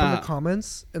 Then I open the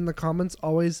comments, and the comments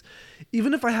always,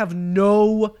 even if I have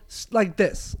no, like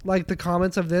the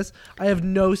comments of this, I have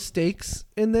no stakes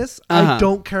in this. I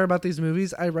don't care about these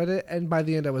movies. I read it, and by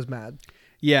the end I was mad.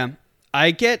 Yeah.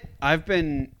 I've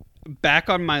been back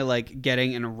on my like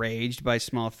getting enraged by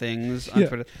small things on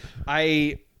Twitter.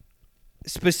 I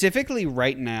specifically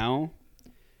right now,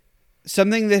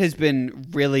 something that has been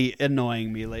really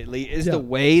annoying me lately is the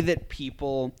way that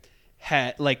people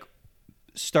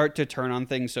start to turn on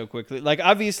things so quickly. Like,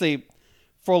 obviously,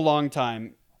 for a long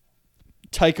time,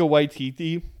 Taika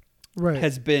Waititi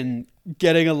has been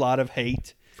getting a lot of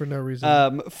hate for no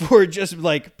reason. For just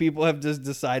like people have just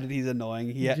decided he's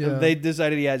annoying. They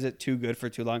decided he has it too good for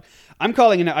too long. I'm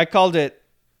calling it. I called it,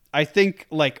 I think,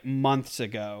 like months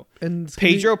ago. And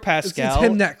Pedro Pascal, it's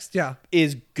him next. Yeah,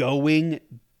 is going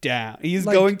down. He's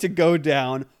going to go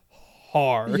down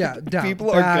hard. Yeah, down. People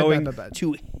are going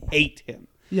to hate him.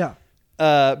 Yeah,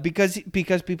 because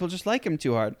people just like him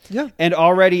too hard. Yeah, and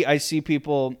already I see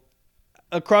people.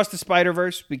 Across the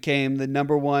Spider-Verse became the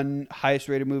 #1 highest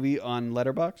rated movie on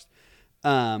Letterboxd.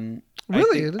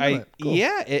 Really? Cool.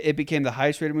 Yeah, it became the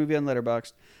highest rated movie on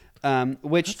Letterboxd,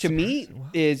 which That's to me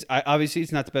is obviously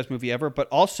it's not the best movie ever, but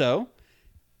also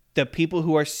the people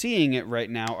who are seeing it right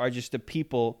now are just the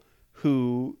people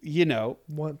who, you know,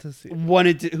 want to see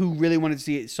it. Who really wanted to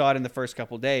see it, saw it in the first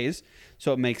couple days.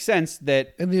 So it makes sense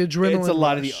that and the adrenaline it's a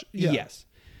lot of the yes.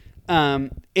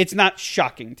 It's not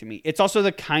shocking to me. It's also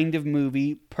the kind of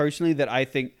movie, personally, that I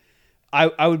think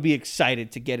I would be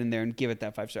excited to get in there and give it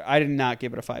that 5 star. I did not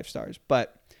give it a 5 stars,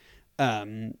 but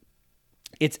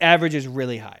its average is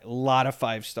really high. A lot of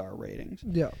 5-star ratings.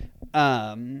 Yeah.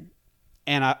 And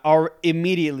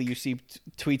immediately you see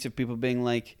tweets of people being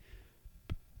like,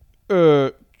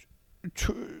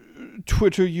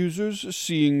 Twitter users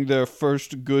seeing their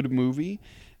first good movie.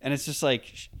 And it's just like,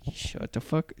 shut the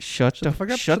fuck up.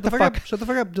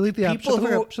 Delete the app. People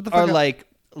who are like,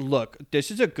 look,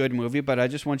 this is a good movie, but I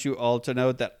just want you all to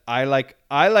know that I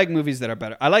like movies that are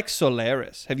better. I like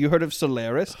Solaris. Have you heard of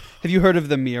Solaris? Have you heard of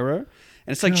The Mirror?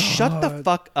 And it's like, shut the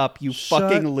fuck up, you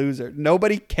fucking loser.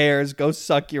 Nobody cares. Go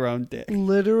suck your own dick.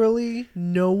 Literally,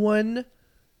 nobody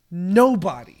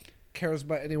cares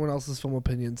about anyone else's film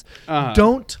opinions.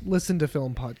 Don't listen to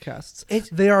film podcasts.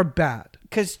 They are bad.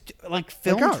 Because like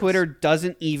film Twitter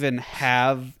doesn't even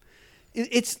have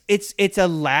it's a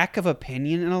lack of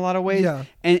opinion in a lot of ways. Yeah.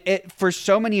 And for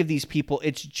so many of these people,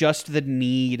 it's just the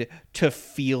need to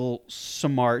feel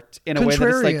smart in a way that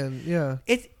it's like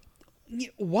it's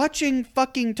watching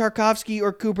fucking Tarkovsky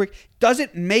or Kubrick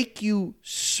doesn't make you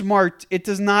smart. It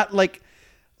does not like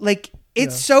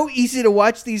it's so easy to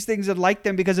watch these things and like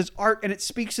them because it's art and it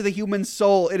speaks to the human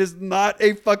soul. It is not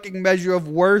a fucking measure of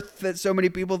worth that so many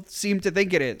people seem to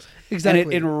think it is. Exactly.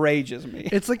 And it enrages me.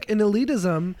 It's like an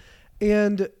elitism,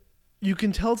 and you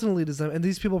can tell it's an elitism, and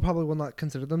these people probably will not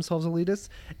consider themselves elitists.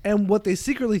 And what they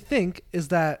secretly think is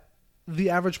that the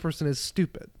average person is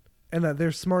stupid and that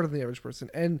they're smarter than the average person.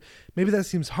 And maybe that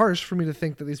seems harsh for me to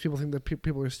think that these people think that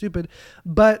people are stupid,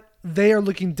 but they are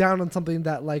looking down on something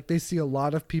that like they see a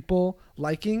lot of people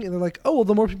liking, and they're like, oh, well,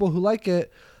 the more people who like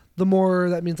it, the more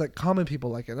that means like common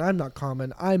people like it. And I'm not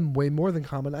common. I'm way more than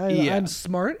common. I'm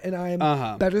smart, and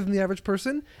I'm better than the average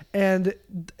person. And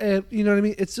you know what I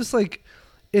mean? It's just like,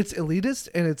 it's elitist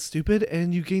and it's stupid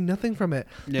and you gain nothing from it.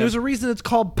 Yeah. There's a reason it's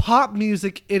called pop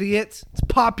music, idiot. It's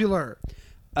popular.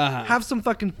 Have some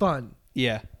fucking fun.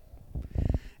 Yeah.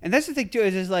 And that's the thing too,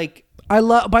 is like, by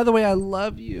the way, I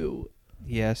love you.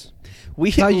 Yes.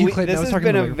 This has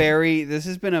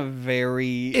been a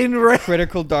very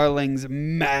Critical Darlings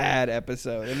mad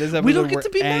episode. And this episode we don't get to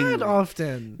be mad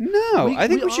often. No, I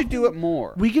think we should do it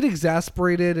more. We get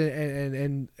exasperated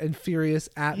and furious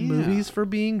at movies for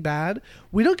being bad.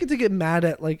 We don't get to get mad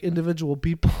at like individual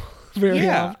people very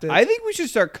often. I think we should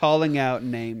start calling out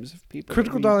names of people.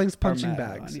 Critical Darlings punching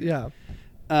bags. Yeah.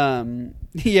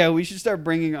 We should start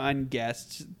bringing on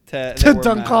guests to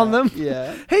dunk on them.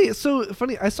 Yeah. Hey, so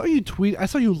funny. I saw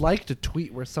you liked a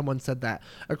tweet where someone said that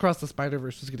Across the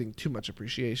Spider-Verse was getting too much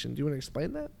appreciation. Do you want to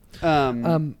explain that?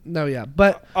 No, yeah.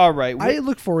 But all right. I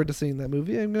look forward to seeing that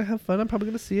movie. I'm going to have fun. I'm probably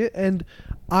going to see it. And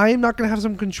I'm not going to have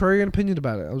some contrarian opinion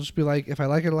about it. I'll just be like, if I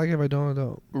like it, I like it. If I don't, I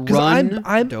don't. Because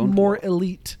I'm more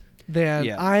elite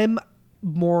than I'm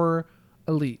more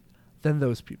elite than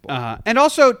those people. And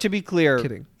also, to be clear,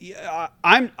 kidding.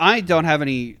 I don't have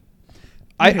any.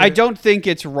 I don't think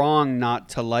it's wrong not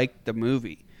to like the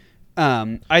movie.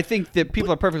 I think that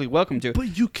people are perfectly welcome to.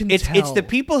 But you can tell. It's the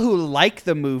people who like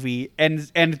the movie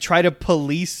and try to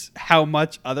police how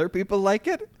much other people like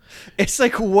it. It's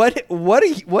like, what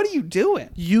are you doing?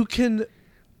 You can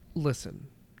listen.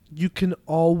 You can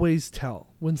always tell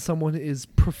when someone is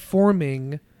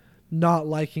performing not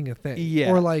liking a thing.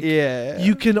 Yeah. Or like,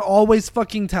 you can always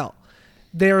fucking tell.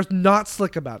 They're not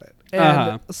slick about it.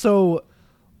 And so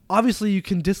obviously you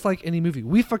can dislike any movie.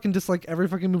 We fucking dislike every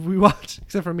fucking movie we watch.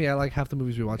 Except for me. I like half the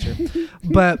movies we watch here.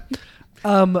 But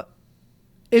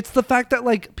it's the fact that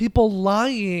like people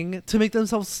lying to make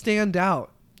themselves stand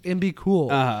out and be cool.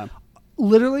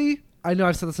 Literally, I know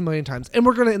I've said this a million times. And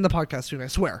we're going to end the podcast soon, I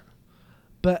swear.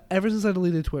 But ever since I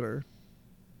deleted Twitter,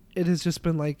 it has just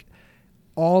been like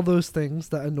all those things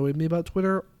that annoyed me about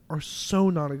Twitter are so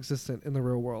non-existent in the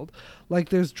real world. Like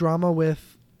there's drama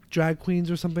with drag queens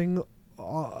or something who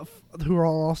are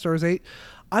on All Stars 8.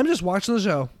 I'm just watching the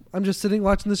show. I'm just sitting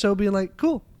watching the show being like,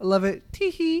 cool, I love it.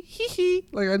 Tee-hee, hee-hee.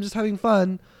 Like I'm just having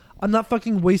fun. I'm not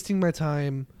fucking wasting my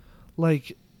time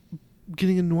like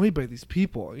getting annoyed by these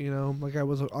people, you know, like I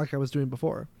was doing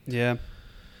before. Yeah.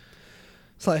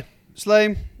 Slay.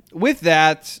 With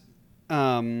that,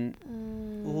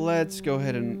 let's go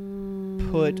ahead and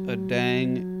put a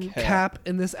dang cap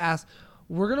in this ass.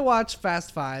 We're going to watch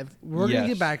Fast 5. We're going to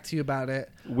get back to you about it.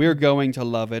 We're going to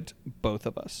love it, both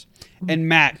of us. And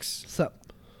Max,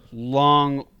 sup?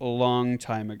 long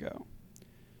time ago,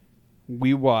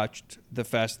 we watched The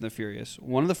Fast and the Furious.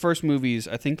 One of the first movies,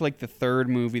 I think like the third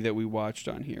movie that we watched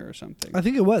on here or something. I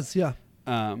think it was, yeah.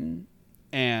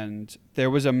 And there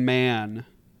was a man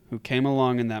who came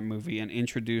along in that movie and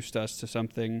introduced us to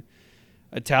something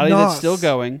Italian that's still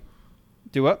going.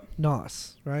 Do what?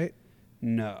 Nos, right?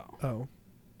 No. Oh.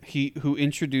 Who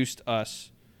introduced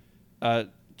us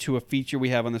to a feature we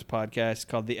have on this podcast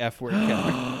called the F Word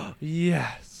Killer.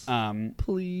 Yes.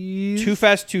 Please. Too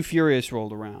Fast, Too Furious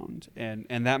rolled around, and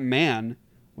that man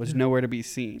was nowhere to be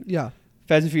seen. Yeah.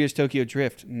 Fast and Furious Tokyo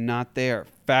Drift, not there.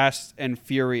 Fast and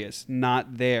Furious,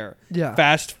 not there. Yeah.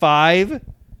 Fast 5,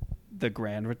 the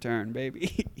grand return,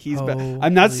 baby. He's back.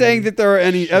 I'm not saying that there are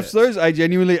any F slurs. I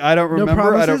don't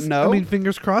remember. I don't know. I mean,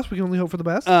 fingers crossed. We can only hope for the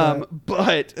best.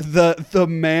 But the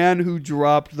man who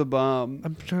dropped the bomb,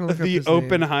 I'm trying to look up the his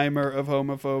Oppenheimer of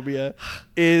homophobia,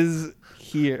 is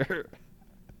here.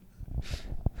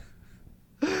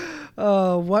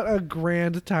 What a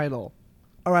grand title.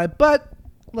 All right, but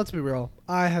let's be real.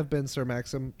 I have been Sir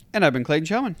Maxim. And I've been Clayton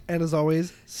Shellman. And as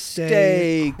always,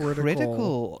 stay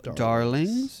critical,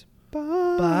 darlings.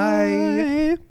 Bye. Bye.